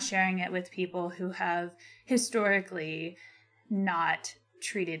by not sharing it with people who have historically not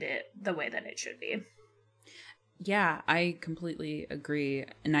treated it the way that it should be. Yeah, I completely agree.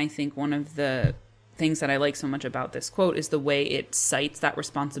 And I think one of the things that I like so much about this quote is the way it cites that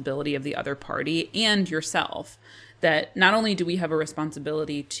responsibility of the other party and yourself. That not only do we have a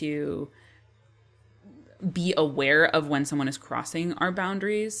responsibility to be aware of when someone is crossing our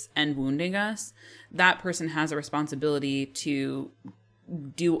boundaries and wounding us, that person has a responsibility to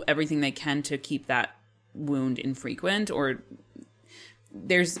do everything they can to keep that wound infrequent, or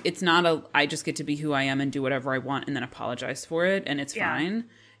it's not I just get to be who I am and do whatever I want and then apologize for it and it's fine.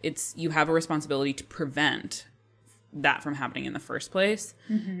 It's, you have a responsibility to prevent that from happening in the first place.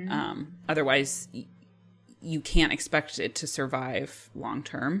 Otherwise you can't expect it to survive long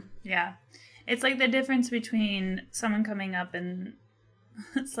term. Yeah. It's like the difference between someone coming up and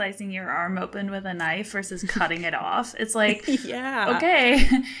slicing your arm open with a knife versus cutting it off. It's like, okay,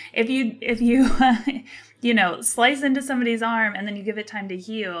 if you slice into somebody's arm and then you give it time to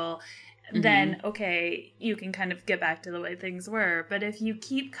heal, then okay, you can kind of get back to the way things were. But if you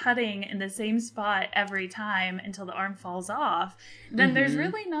keep cutting in the same spot every time until the arm falls off, then there's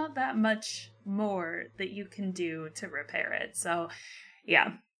really not that much more that you can do to repair it. So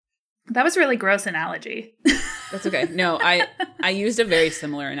yeah, that was a really gross analogy. That's okay. No, I used a very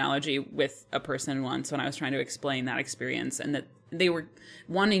similar analogy with a person once when I was trying to explain that experience, and that they were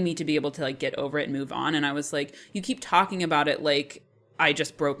wanting me to be able to like get over it and move on. And I was like, you keep talking about it like I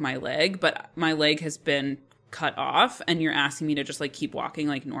just broke my leg, but my leg has been cut off and you're asking me to just like keep walking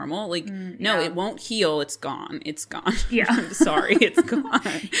like normal. Like, no, it won't heal. It's gone. It's gone. Yeah. I'm sorry. It's gone.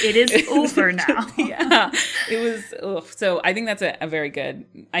 It is over now. Yeah. It was. Ugh. So I think that's a very good,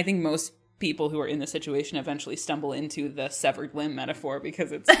 I think most people who are in the situation eventually stumble into the severed limb metaphor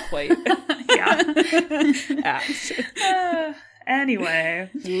because it's quite apt. Anyway.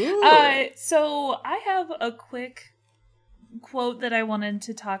 So I have a quick quote that I wanted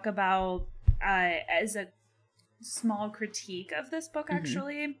to talk about as a small critique of this book,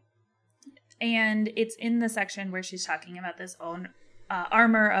 actually. And it's in the section where she's talking about this own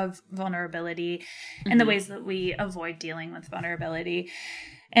armor of vulnerability and the ways that we avoid dealing with vulnerability.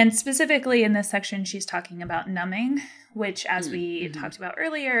 And specifically in this section, she's talking about numbing, which, as we talked about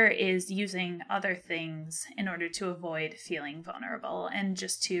earlier, is using other things in order to avoid feeling vulnerable and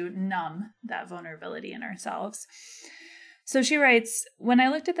just to numb that vulnerability in ourselves. So she writes, when I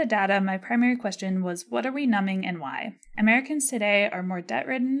looked at the data, my primary question was, what are we numbing and why? Americans today are more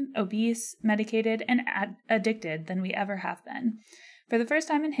debt-ridden, obese, medicated, and addicted than we ever have been. For the first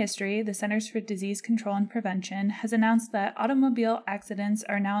time in history, the Centers for Disease Control and Prevention has announced that automobile accidents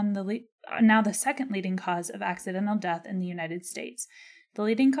are now the second leading cause of accidental death in the United States. The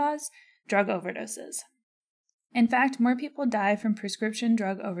leading cause? Drug overdoses. In fact, more people die from prescription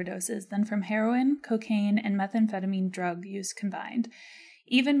drug overdoses than from heroin, cocaine, and methamphetamine drug use combined.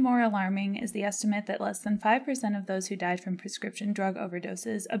 Even more alarming is the estimate that less than 5% of those who died from prescription drug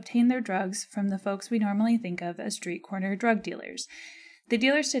overdoses obtained their drugs from the folks we normally think of as street corner drug dealers. The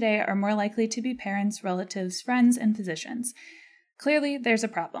dealers today are more likely to be parents, relatives, friends, and physicians. Clearly, there's a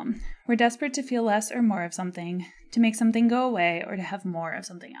problem. We're desperate to feel less or more of something, to make something go away, or to have more of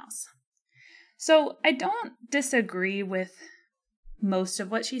something else. So I don't disagree with most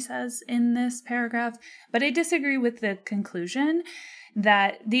of what she says in this paragraph, but I disagree with the conclusion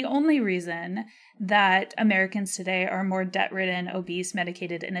that the only reason that Americans today are more debt-ridden, obese,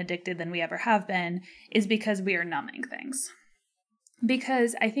 medicated, and addicted than we ever have been is because we are numbing things.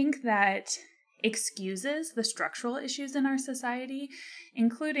 Because I think that excuses the structural issues in our society,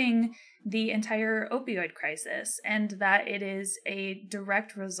 including the entire opioid crisis, and that it is a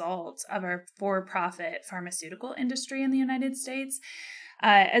direct result of our for-profit pharmaceutical industry in the United States,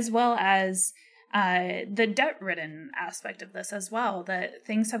 as well as the debt-ridden aspect of this as well, that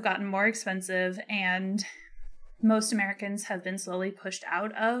things have gotten more expensive and most Americans have been slowly pushed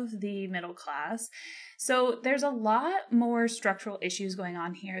out of the middle class. So there's a lot more structural issues going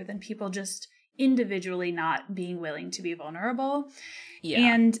on here than people just individually not being willing to be vulnerable. Yeah.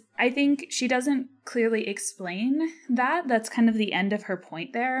 And I think she doesn't clearly explain that. That's kind of the end of her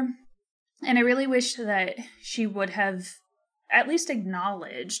point there. And I really wish that she would have at least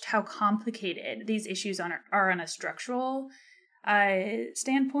acknowledged how complicated these issues are on a structural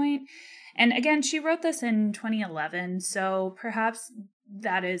standpoint. And again, she wrote this in 2011, so perhaps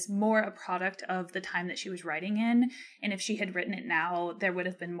that is more a product of the time that she was writing in. And if she had written it now, there would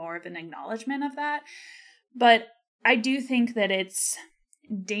have been more of an acknowledgement of that. But I do think that it's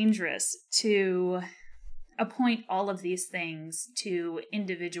dangerous to appoint all of these things to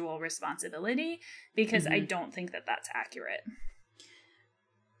individual responsibility, because I don't think that that's accurate.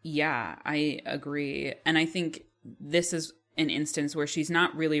 Yeah, I agree. And I think this is an instance where she's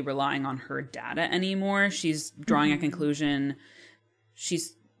not really relying on her data anymore. She's drawing a conclusion.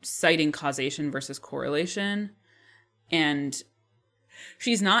 She's citing causation versus correlation. And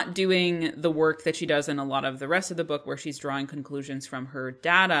she's not doing the work that she does in a lot of the rest of the book where she's drawing conclusions from her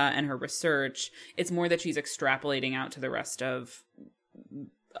data and her research. It's more that she's extrapolating out to the rest of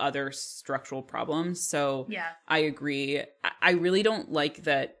other structural problems. So yeah, I agree. I really don't like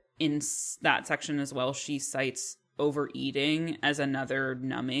that in that section as well, she cites overeating as another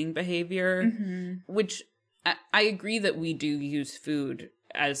numbing behavior, which I agree that we do use food,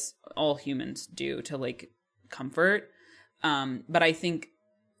 as all humans do, to like comfort. But I think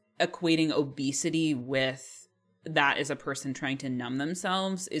equating obesity with that as a person trying to numb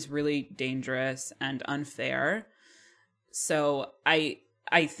themselves is really dangerous and unfair. So I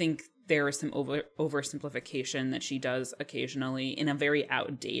think there is some oversimplification that she does occasionally in a very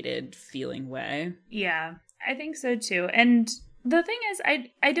outdated feeling way. Yeah, I think so too. And the thing is,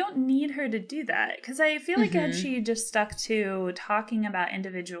 I don't need her to do that, because I feel like had she just stuck to talking about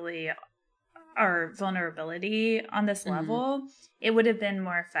individually our vulnerability on this level, it would have been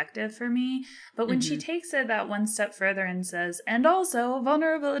more effective for me. But when she takes it that one step further and says, and also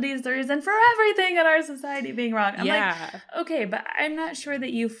vulnerability is the reason for everything in our society being wrong. I'm like, okay, but I'm not sure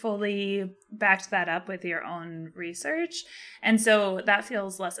that you fully backed that up with your own research. And so that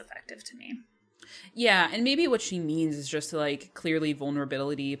feels less effective to me. Yeah, and maybe what she means is just like clearly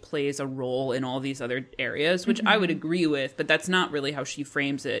vulnerability plays a role in all these other areas, which I would agree with, but that's not really how she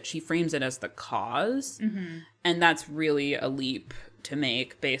frames it. She frames it as the cause, and that's really a leap to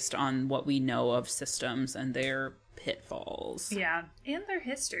make based on what we know of systems and their pitfalls. Yeah, and their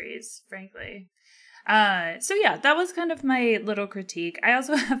histories, frankly. So yeah, that was kind of my little critique. I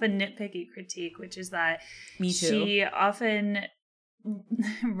also have a nitpicky critique, which is that she often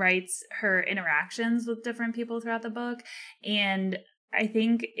writes her interactions with different people throughout the book, and I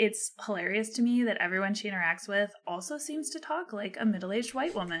think it's hilarious to me that everyone she interacts with also seems to talk like a middle-aged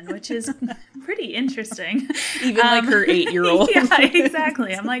white woman, which is pretty interesting. Even like her 8-year-old. Yeah,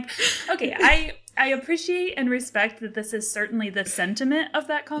 exactly. I'm like, okay, I appreciate and respect that this is certainly the sentiment of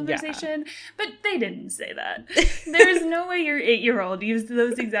that conversation, but they didn't say that. There's no way your 8-year-old used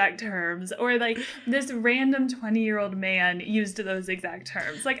those exact terms, or like this random 20-year-old man used those exact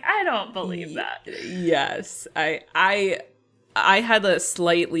terms. Like, I don't believe that. Yes. I had a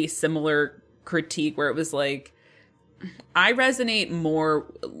slightly similar critique where it was like, I resonate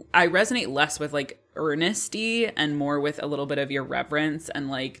less with like earnesty and more with a little bit of irreverence and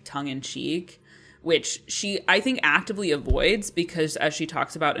like tongue in cheek, which she, I think, actively avoids because, as she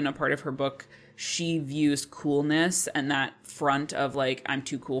talks about in a part of her book, she views coolness and that front of like, I'm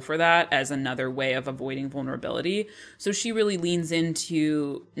too cool for that as another way of avoiding vulnerability. So she really leans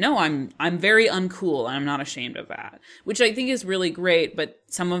into, no, I'm very uncool and I'm not ashamed of that, which I think is really great. But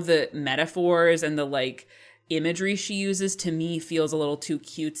some of the metaphors and the like imagery she uses to me feels a little too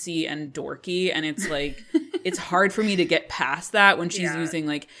cutesy and dorky, and it's like it's hard for me to get past that when she's using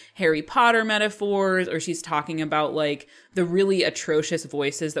like Harry Potter metaphors, or she's talking about like the really atrocious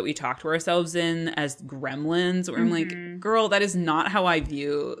voices that we talk to ourselves in as gremlins, where I'm like, girl, that is not how I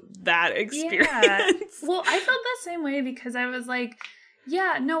view that experience. Yeah. Well, I felt the same way because I was like,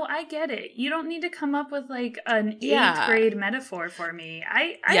 yeah, no, I get it. You don't need to come up with like an 8th grade metaphor for me.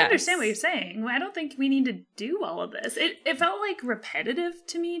 I understand what you're saying. I don't think we need to do all of this. It felt like repetitive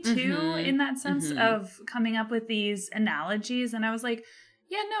to me too, in that sense of coming up with these analogies. And I was like,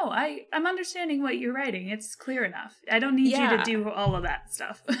 yeah, no, I'm understanding what you're writing. It's clear enough. I don't need you to do all of that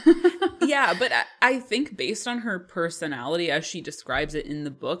stuff. Yeah, but I think based on her personality as she describes it in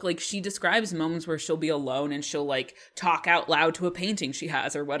the book, like she describes moments where she'll be alone and she'll like talk out loud to a painting she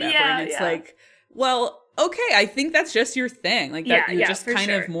has or whatever. And it's like, well, okay, I think that's just your thing. Like that you're just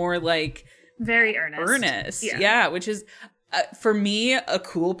kind of more like very earnest. Yeah, which is for me, a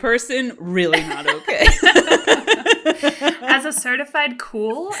cool person, really not okay. As a certified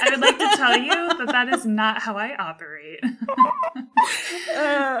cool, I would like to tell you that is not how I operate.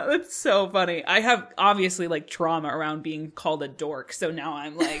 That's so funny. I have obviously like trauma around being called a dork, so now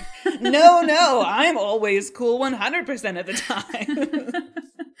I'm like, no, I'm always cool 100% of the time.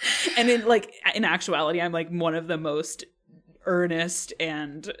 And in actuality, I'm like one of the most earnest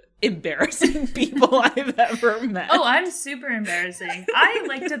and embarrassing people I've ever met. Oh, I'm super embarrassing. I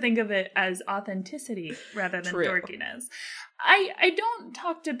like to think of it as authenticity rather than dorkiness. I don't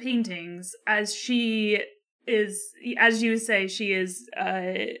talk to paintings as she is, as you say, she is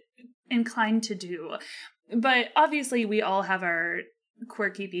inclined to do. But obviously we all have our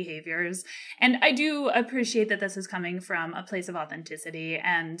quirky behaviors. And I do appreciate that this is coming from a place of authenticity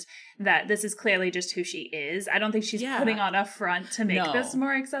and that this is clearly just who she is. I don't think she's putting on a front to make this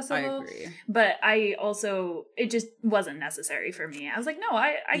more accessible. I agree. But I also, it just wasn't necessary for me. I was like, no,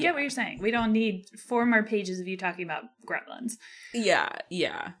 I get what you're saying. We don't need 4 more pages of you talking about gremlins. Yeah.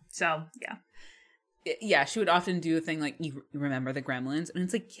 So, yeah. Yeah, she would often do a thing like, you remember the gremlins? And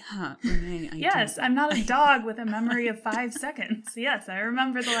it's like, yeah, Renee, yes, I'm not a dog with a memory of 5 seconds. Yes, I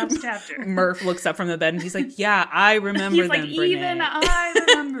remember the last chapter. Murph looks up from the bed and he's like, yeah, I remember he's them, like, Renee. even I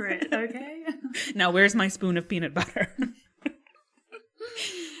remember it, okay? Now, where's my spoon of peanut butter?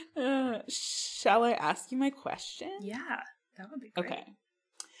 Shall I ask you my question? Yeah, that would be great. Okay.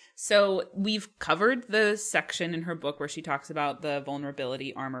 So we've covered the section in her book where she talks about the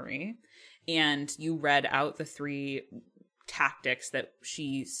vulnerability armory. And you read out the 3 tactics that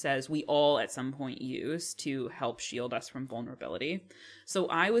she says we all at some point use to help shield us from vulnerability. So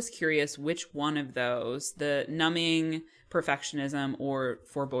I was curious which one of those, the numbing, perfectionism, or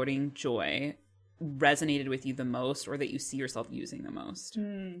foreboding joy, resonated with you the most, or that you see yourself using the most.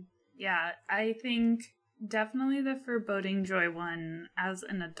 Yeah, I think definitely the foreboding joy one as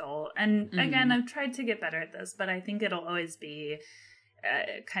an adult. And again, I've tried to get better at this, but I think it'll always be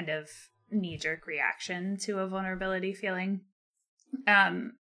a kind of knee-jerk reaction to a vulnerability feeling.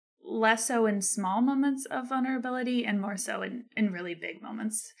 Less so in small moments of vulnerability and more so in really big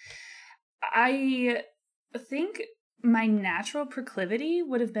moments. I think my natural proclivity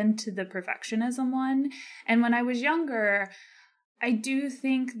would have been to the perfectionism one. And when I was younger, I do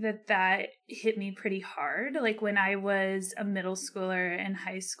think that hit me pretty hard. Like when I was a middle schooler and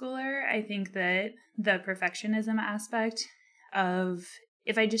high schooler, I think that the perfectionism aspect of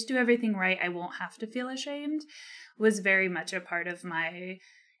if I just do everything right, I won't have to feel ashamed was very much a part of my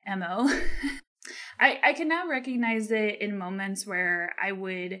MO. I can now recognize it in moments where I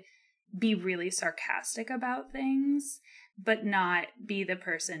would be really sarcastic about things, but not be the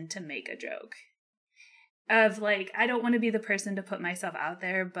person to make a joke. Of like, I don't want to be the person to put myself out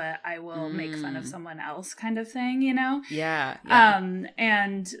there, but I will make fun of someone else kind of thing, you know? Yeah.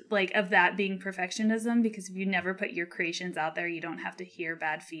 And like of that being perfectionism, because if you never put your creations out there, you don't have to hear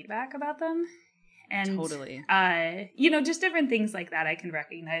bad feedback about them. And, totally. Just different things like that I can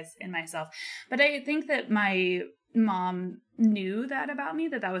recognize in myself. But I think that my mom knew that about me,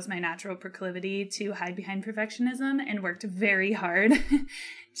 that was my natural proclivity to hide behind perfectionism, and worked very hard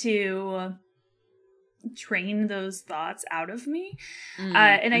to train those thoughts out of me.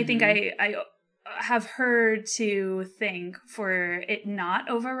 And I think I have her to thank for it not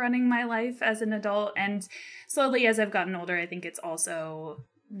overrunning my life as an adult. And slowly as I've gotten older, I think it's also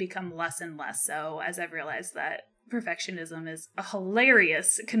become less and less so as I've realized that perfectionism is a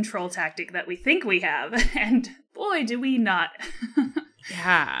hilarious control tactic that we think we have. And boy, do we not.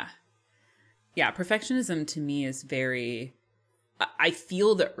 Yeah. Perfectionism to me is I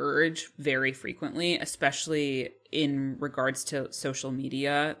feel the urge very frequently, especially in regards to social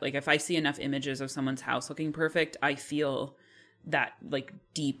media. Like if I see enough images of someone's house looking perfect, I feel that like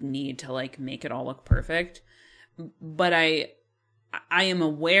deep need to like make it all look perfect. But I am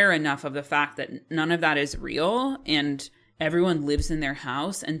aware enough of the fact that none of that is real, and everyone lives in their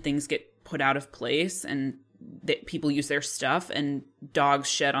house and things get put out of place and that people use their stuff and dogs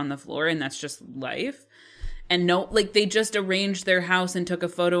shed on the floor, and that's just life. And no, like they just arranged their house and took a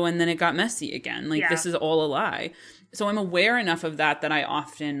photo and then it got messy again. Like This is all a lie. So I'm aware enough of that I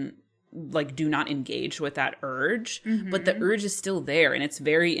often like do not engage with that urge, but the urge is still there. And it's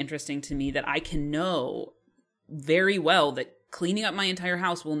very interesting to me that I can know very well that cleaning up my entire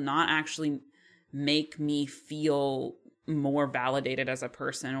house will not actually make me feel more validated as a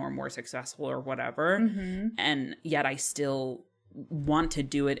person or more successful or whatever. And yet I still want to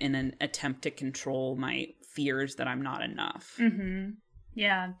do it in an attempt to control my fears that I'm not enough.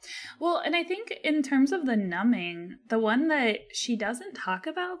 Yeah. Well, and I think in terms of the numbing, the one that she doesn't talk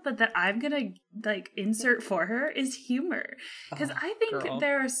about, but that I'm going to like insert for her is humor. Because I think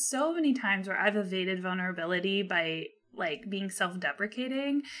there are so many times where I've evaded vulnerability by like being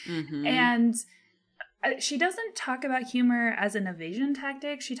self-deprecating. And she doesn't talk about humor as an evasion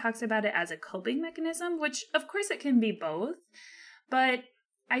tactic. She talks about it as a coping mechanism, which of course it can be both. But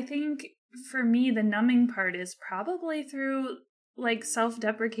I think for me, the numbing part is probably through like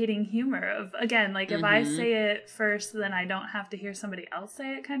self-deprecating humor of, again, like if I say it first, then I don't have to hear somebody else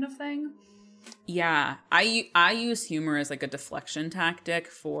say it kind of thing. Yeah. I use humor as like a deflection tactic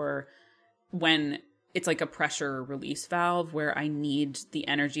for when it's like a pressure release valve where I need the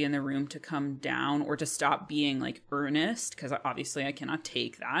energy in the room to come down or to stop being like earnest, because obviously I cannot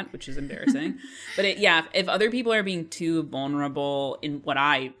take that, which is embarrassing. But if other people are being too vulnerable in what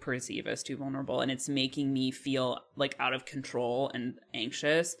I perceive as too vulnerable and it's making me feel like out of control and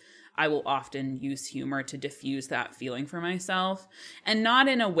anxious, I will often use humor to diffuse that feeling for myself, and not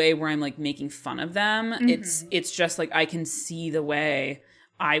in a way where I'm like making fun of them. It's just like I can see the way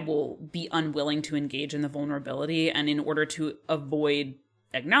I will be unwilling to engage in the vulnerability. And in order to avoid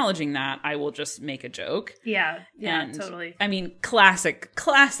acknowledging that, I will just make a joke. Yeah, totally. I mean, classic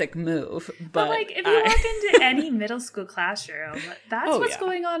move. But like, if you walk into any middle school classroom, that's what's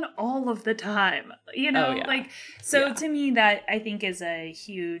going on all of the time. You know, to me, that I think is a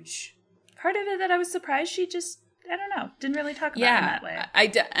huge part of it that I was surprised she just, I don't know, didn't really talk about in that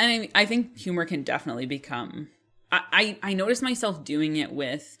way. I think humor can definitely become... I notice myself doing it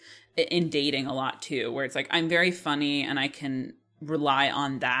in dating a lot too, where it's like I'm very funny and I can rely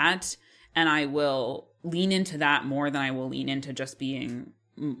on that, and I will lean into that more than I will lean into just being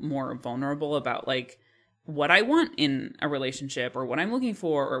more vulnerable about like what I want in a relationship or what I'm looking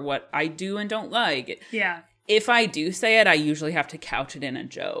for or what I do and don't like. Yeah. If I do say it, I usually have to couch it in a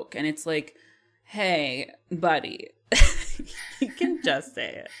joke, and it's like, hey, buddy, You can just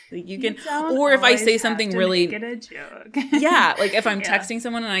say it. Like you can, or if I say something really, make it a joke. Yeah, like if I'm texting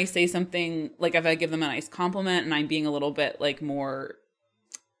someone and I say something, like if I give them a nice compliment and I'm being a little bit like more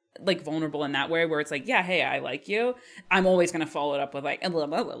like vulnerable in that way, where it's like, yeah, hey, I like you, I'm always gonna follow it up with like blah,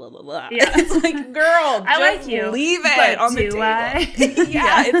 blah, blah, blah, blah. Yeah. It's like, girl, I like you, leave it on the table.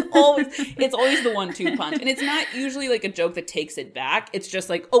 Yeah, it's always the 1-2 punch, and it's not usually like a joke that takes it back. It's just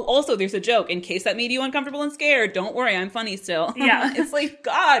like, oh, also there's a joke in case that made you uncomfortable and scared. Don't worry, I'm funny still. Yeah. It's like,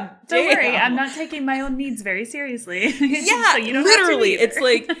 God don't damn. worry, I'm not taking my own needs very seriously. Yeah, so you don't literally, have to it's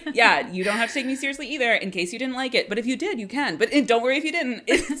like, yeah, you don't have to take me seriously either. In case you didn't like it, but if you did, you can. But don't worry if you didn't.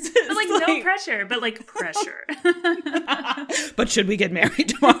 It's but like no pressure, but like pressure. But should we get married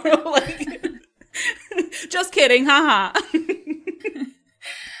tomorrow? Like, just kidding, haha.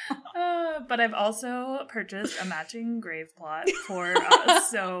 But I've also purchased a matching grave plot for us,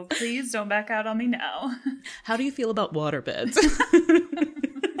 so please don't back out on me now. How do you feel about waterbeds?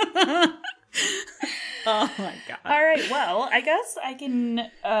 Oh my God. All right, well, I guess I can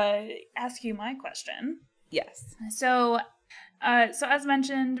ask you my question. Yes. So as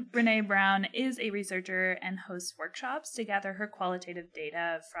mentioned, Brené Brown is a researcher and hosts workshops to gather her qualitative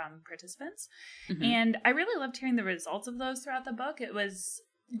data from participants. Mm-hmm. And I really loved hearing the results of those throughout the book. It was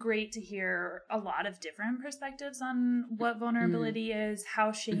great to hear a lot of different perspectives on what vulnerability is,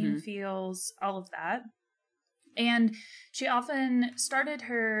 how shame feels, all of that. And she often started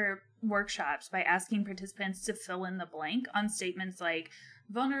her workshops by asking participants to fill in the blank on statements like,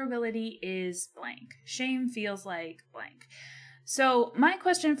 vulnerability is blank, shame feels like blank. So my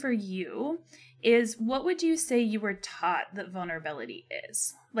question for you is, what would you say you were taught that vulnerability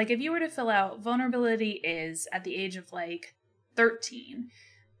is? Like if you were to fill out vulnerability is at the age of like 13,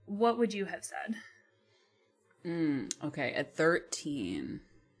 what would you have said? Okay, at 13.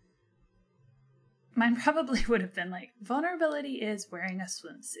 Mine probably would have been like, vulnerability is wearing a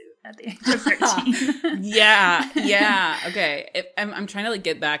swimsuit at the age of 13. Yeah. Okay. I'm trying to like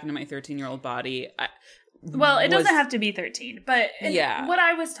get back into my 13-year-old body. Well, it doesn't have to be 13, but what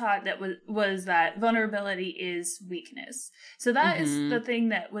I was taught that was that vulnerability is weakness. So that is the thing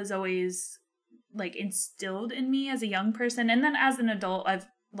that was always like instilled in me as a young person. And then as an adult, I've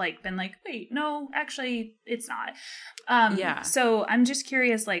like been like, wait, no, actually it's not. So I'm just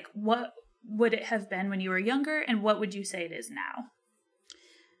curious, like what would it have been when you were younger and what would you say it is now?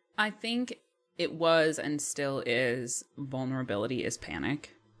 I think it was and still is vulnerability is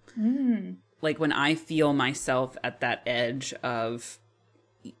panic. Like when I feel myself at that edge of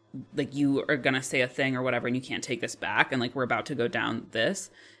like you are going to say a thing or whatever and you can't take this back and like we're about to go down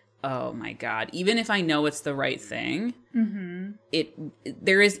this. Oh my God. Even if I know it's the right thing,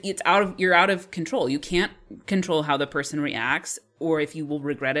 you're out of control. You can't control how the person reacts or if you will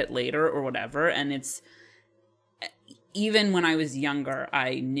regret it later or whatever. And it's, even when I was younger,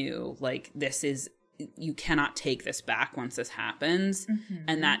 I knew like you cannot take this back once this happens.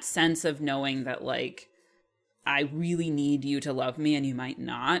 And that sense of knowing that like, I really need you to love me and you might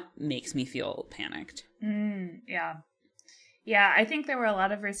not makes me feel panicked. Yeah, I think there were a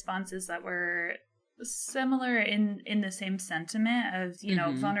lot of responses that were similar in the same sentiment of, you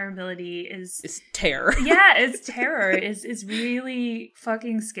know, vulnerability is terror. Yeah, it's terror. is really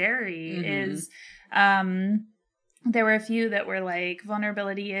fucking scary. There were a few that were like,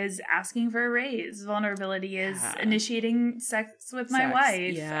 vulnerability is asking for a raise. Vulnerability is initiating sex with my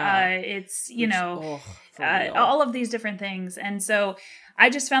wife. It's, you know, all of these different things. And so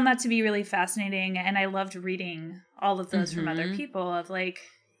I just found that to be really fascinating. And I loved reading all of those from other people of like,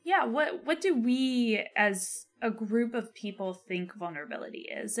 yeah, what do we as a group of people think vulnerability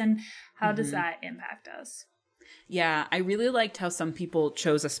is? And how does that impact us? Yeah, I really liked how some people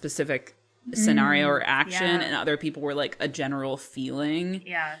chose a specific scenario or action and other people were like a general feeling.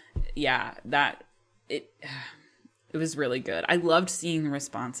 That it was really good. I loved seeing the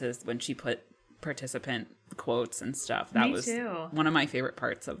responses when she put participant quotes and stuff. That was one of my favorite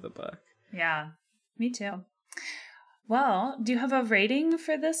parts of the book. Yeah, me too. Well, do you have a rating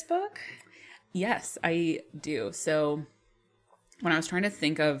for this book? Yes, I do. So when I was trying to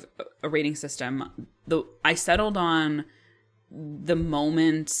think of a rating system, I settled on the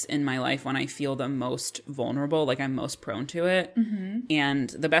moments in my life when I feel the most vulnerable, like I'm most prone to it. And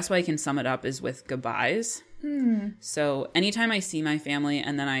the best way I can sum it up is with goodbyes. So anytime I see my family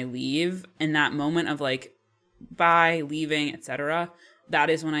and then I leave, in that moment of like, bye, leaving, etc., that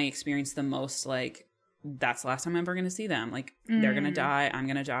is when I experience the most like, that's the last time I'm ever going to see them. Like they're going to die. I'm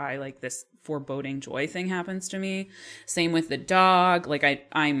going to die. Like this foreboding joy thing happens to me. Same with the dog. Like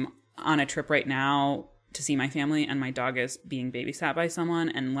I'm on a trip right now to see my family and my dog is being babysat by someone.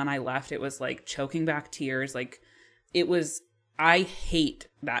 And when I left, it was like choking back tears, like I hate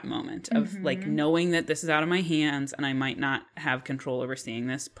that moment of like knowing that this is out of my hands and I might not have control over seeing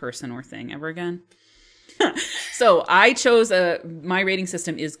this person or thing ever again. So I chose my rating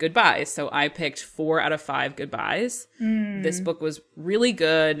system is goodbyes. So I picked 4 out of 5 goodbyes. This book was really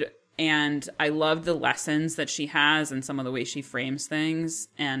good. And I loved the lessons that she has and some of the way she frames things.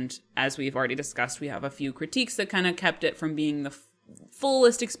 And as we've already discussed, we have a few critiques that kind of kept it from being the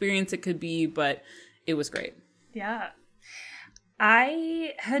fullest experience it could be, but it was great. Yeah.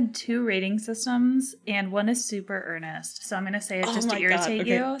 I had 2 rating systems, and one is super earnest. So I'm going to say it just to irritate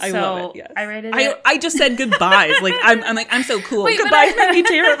you. I love it. Yes. I rated it. I just said goodbyes. Like I'm so cool. Wait, goodbyes make me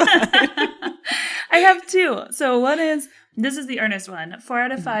terrified. I have 2. So one is, this is the earnest one, 4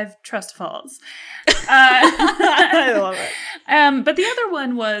 out of 5 trust falls. I love it. But the other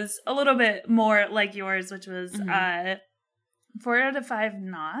one was a little bit more like yours, which was 4 out of 5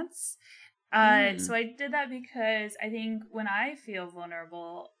 knots. So I did that because I think when I feel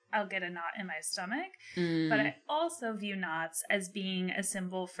vulnerable, I'll get a knot in my stomach. But I also view knots as being a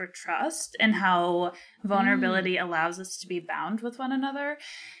symbol for trust and how vulnerability allows us to be bound with one another.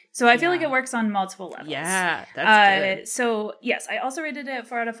 So I feel like it works on multiple levels. Yeah, that's good. So yes, I also rated it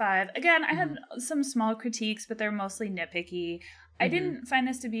 4 out of 5. Again, I had some small critiques, but they're mostly nitpicky. I didn't find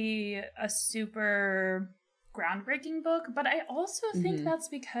this to be a super groundbreaking book, but I also think that's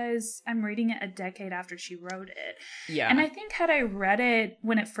because I'm reading it a decade after she wrote it. Yeah. And I think had I read it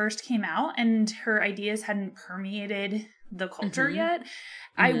when it first came out and her ideas hadn't permeated the culture yet,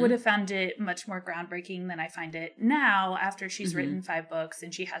 I would have found it much more groundbreaking than I find it now after she's written 5 books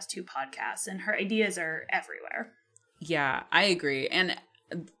and she has 2 podcasts and her ideas are everywhere. Yeah, I agree. And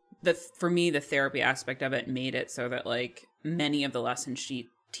for me, the therapy aspect of it made it so that like many of the lessons she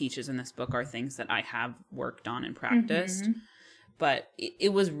teaches in this book are things that I have worked on and practiced. But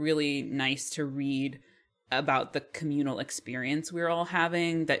it was really nice to read about the communal experience we're all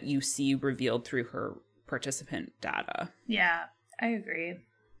having that you see revealed through her participant data. Yeah, I agree.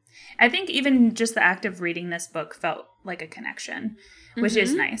 I think even just the act of reading this book felt like a connection, which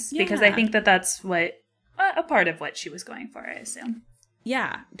is nice because I think that that's what a part of what she was going for, I assume.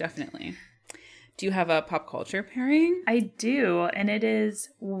 Yeah, definitely. Do you have a pop culture pairing? I do, and it is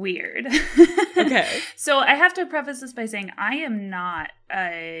weird. Okay. So I have to preface this by saying I am not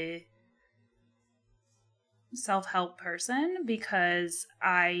a self-help person because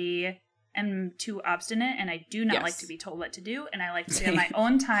I am too obstinate and I do not like to be told what to do, and I like to be on my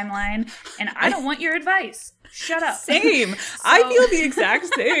own timeline, and I don't want your advice. Shut up. Same. I feel the exact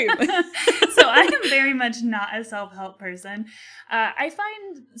same. So I am very much not a self-help person. I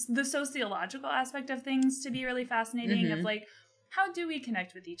find the sociological aspect of things to be really fascinating of like, how do we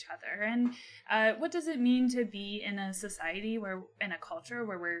connect with each other? And what does it mean to be in a society in a culture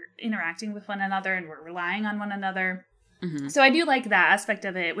where we're interacting with one another and we're relying on one another? So I do like that aspect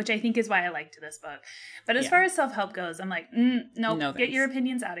of it, which I think is why I liked this book. But as far as self-help goes, I'm like, no, get your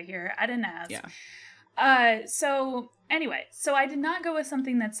opinions out of here. I didn't ask. Yeah. So anyway, so I did not go with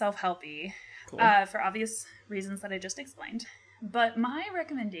something that's self-helpy for obvious reasons that I just explained. But my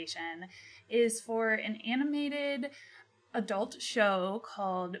recommendation is for an animated adult show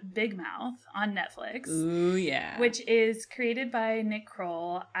called Big Mouth on Netflix. Ooh, yeah. Which is created by Nick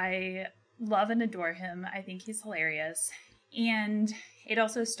Kroll. I love and adore him. I think he's hilarious. And it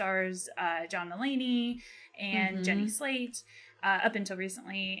also stars John Mulaney and Jenny Slate up until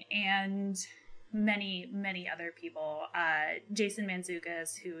recently, and many, many other people. Jason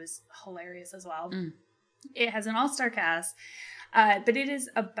Mantzoukas, who is hilarious as well. It has an all-star cast, but it is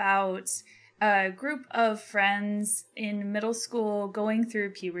about a group of friends in middle school going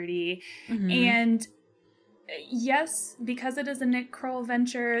through puberty. And yes, because it is a Nick Kroll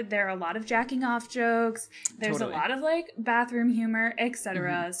venture, there are a lot of jacking off jokes. There's a lot of like bathroom humor,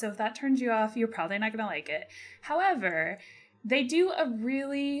 etc. So if that turns you off, you're probably not going to like it. However, they do a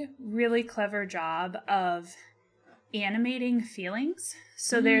really, really clever job of animating feelings.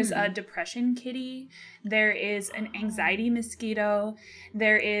 So there's a depression kitty, there is an anxiety mosquito,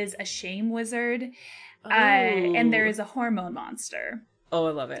 there is a shame wizard, and there is a hormone monster. Oh,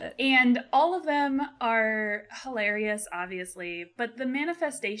 I love it. And all of them are hilarious, obviously, but the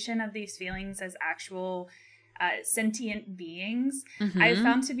manifestation of these feelings as actual sentient beings, I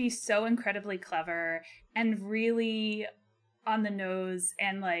found to be so incredibly clever and really on the nose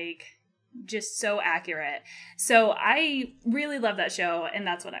and like just so accurate. So I really love that show, and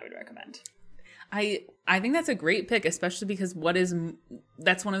that's what I would recommend. I think that's a great pick, especially because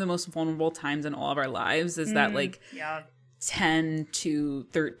that's one of the most vulnerable times in all of our lives is that like 10 to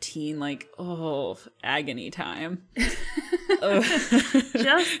 13, like, agony time.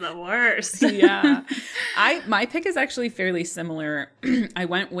 Just the worst. Yeah. My pick is actually fairly similar. I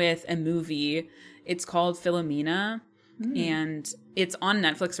went with a movie. It's called Philomena, and it's on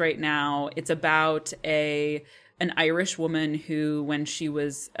Netflix right now. It's about an Irish woman who, when she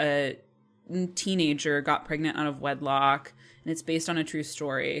was a teenager, got pregnant out of wedlock, and it's based on a true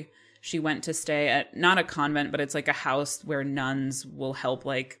story. She went to stay at, not a convent, but it's like a house where nuns will help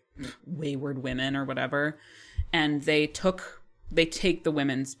like wayward women or whatever. And they take the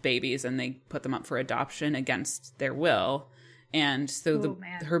women's babies and they put them up for adoption against their will. And so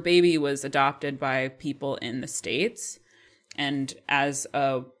her baby was adopted by people in the States. And as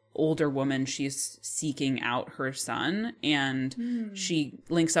a older woman, she's seeking out her son, and she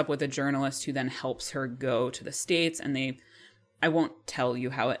links up with a journalist who then helps her go to the States. And I won't tell you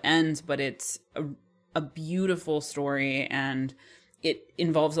how it ends, but it's a beautiful story, and it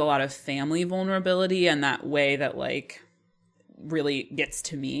involves a lot of family vulnerability and that way that like really gets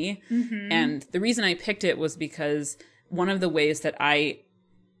to me. And the reason I picked it was because one of the ways that I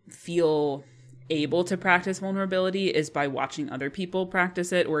feel able to practice vulnerability is by watching other people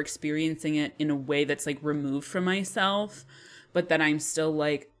practice it or experiencing it in a way that's like removed from myself, but that I'm still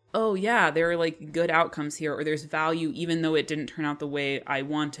like, oh yeah, there are like good outcomes here, or there's value even though it didn't turn out the way I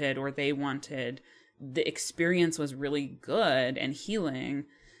wanted or they wanted. The experience was really good and healing.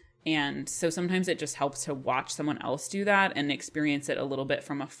 And so sometimes it just helps to watch someone else do that and experience it a little bit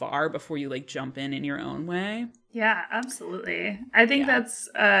from afar before you like jump in your own way. Yeah, absolutely. I think that's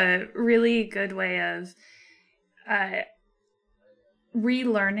a really good way of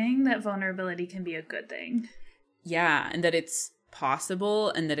relearning that vulnerability can be a good thing. Yeah, and that it's possible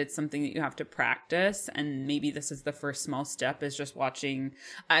and that it's something that you have to practice. And maybe this is the first small step, is just watching.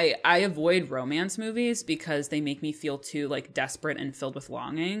 I avoid romance movies because they make me feel too like desperate and filled with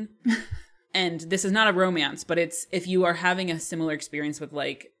longing. And this is not a romance, but it's, if you are having a similar experience with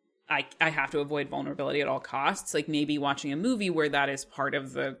like, I have to avoid vulnerability at all costs, like maybe watching a movie where that is part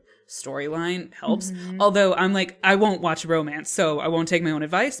of the storyline helps. Although I'm like, I won't watch romance, so I won't take my own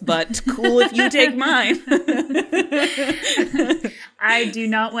advice, but cool if you take mine. I do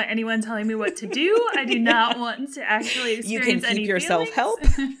not want anyone telling me what to do. I do not want to actually experience any feelings. You can keep your self-help.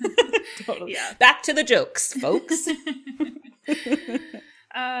 Totally. Yeah. Back to the jokes, folks.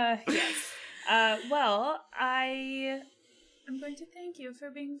 Yes. Well, I'm going to thank you for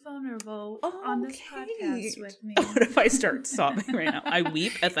being vulnerable on this podcast with me. What if I start sobbing right now? I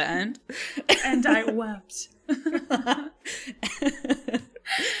weep at the end. And I wept.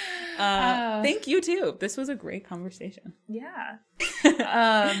 Thank you too. This was a great conversation. Yeah.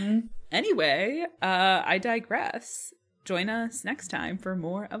 Anyway, I digress. Join us next time for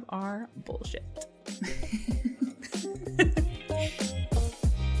more of our bullshit.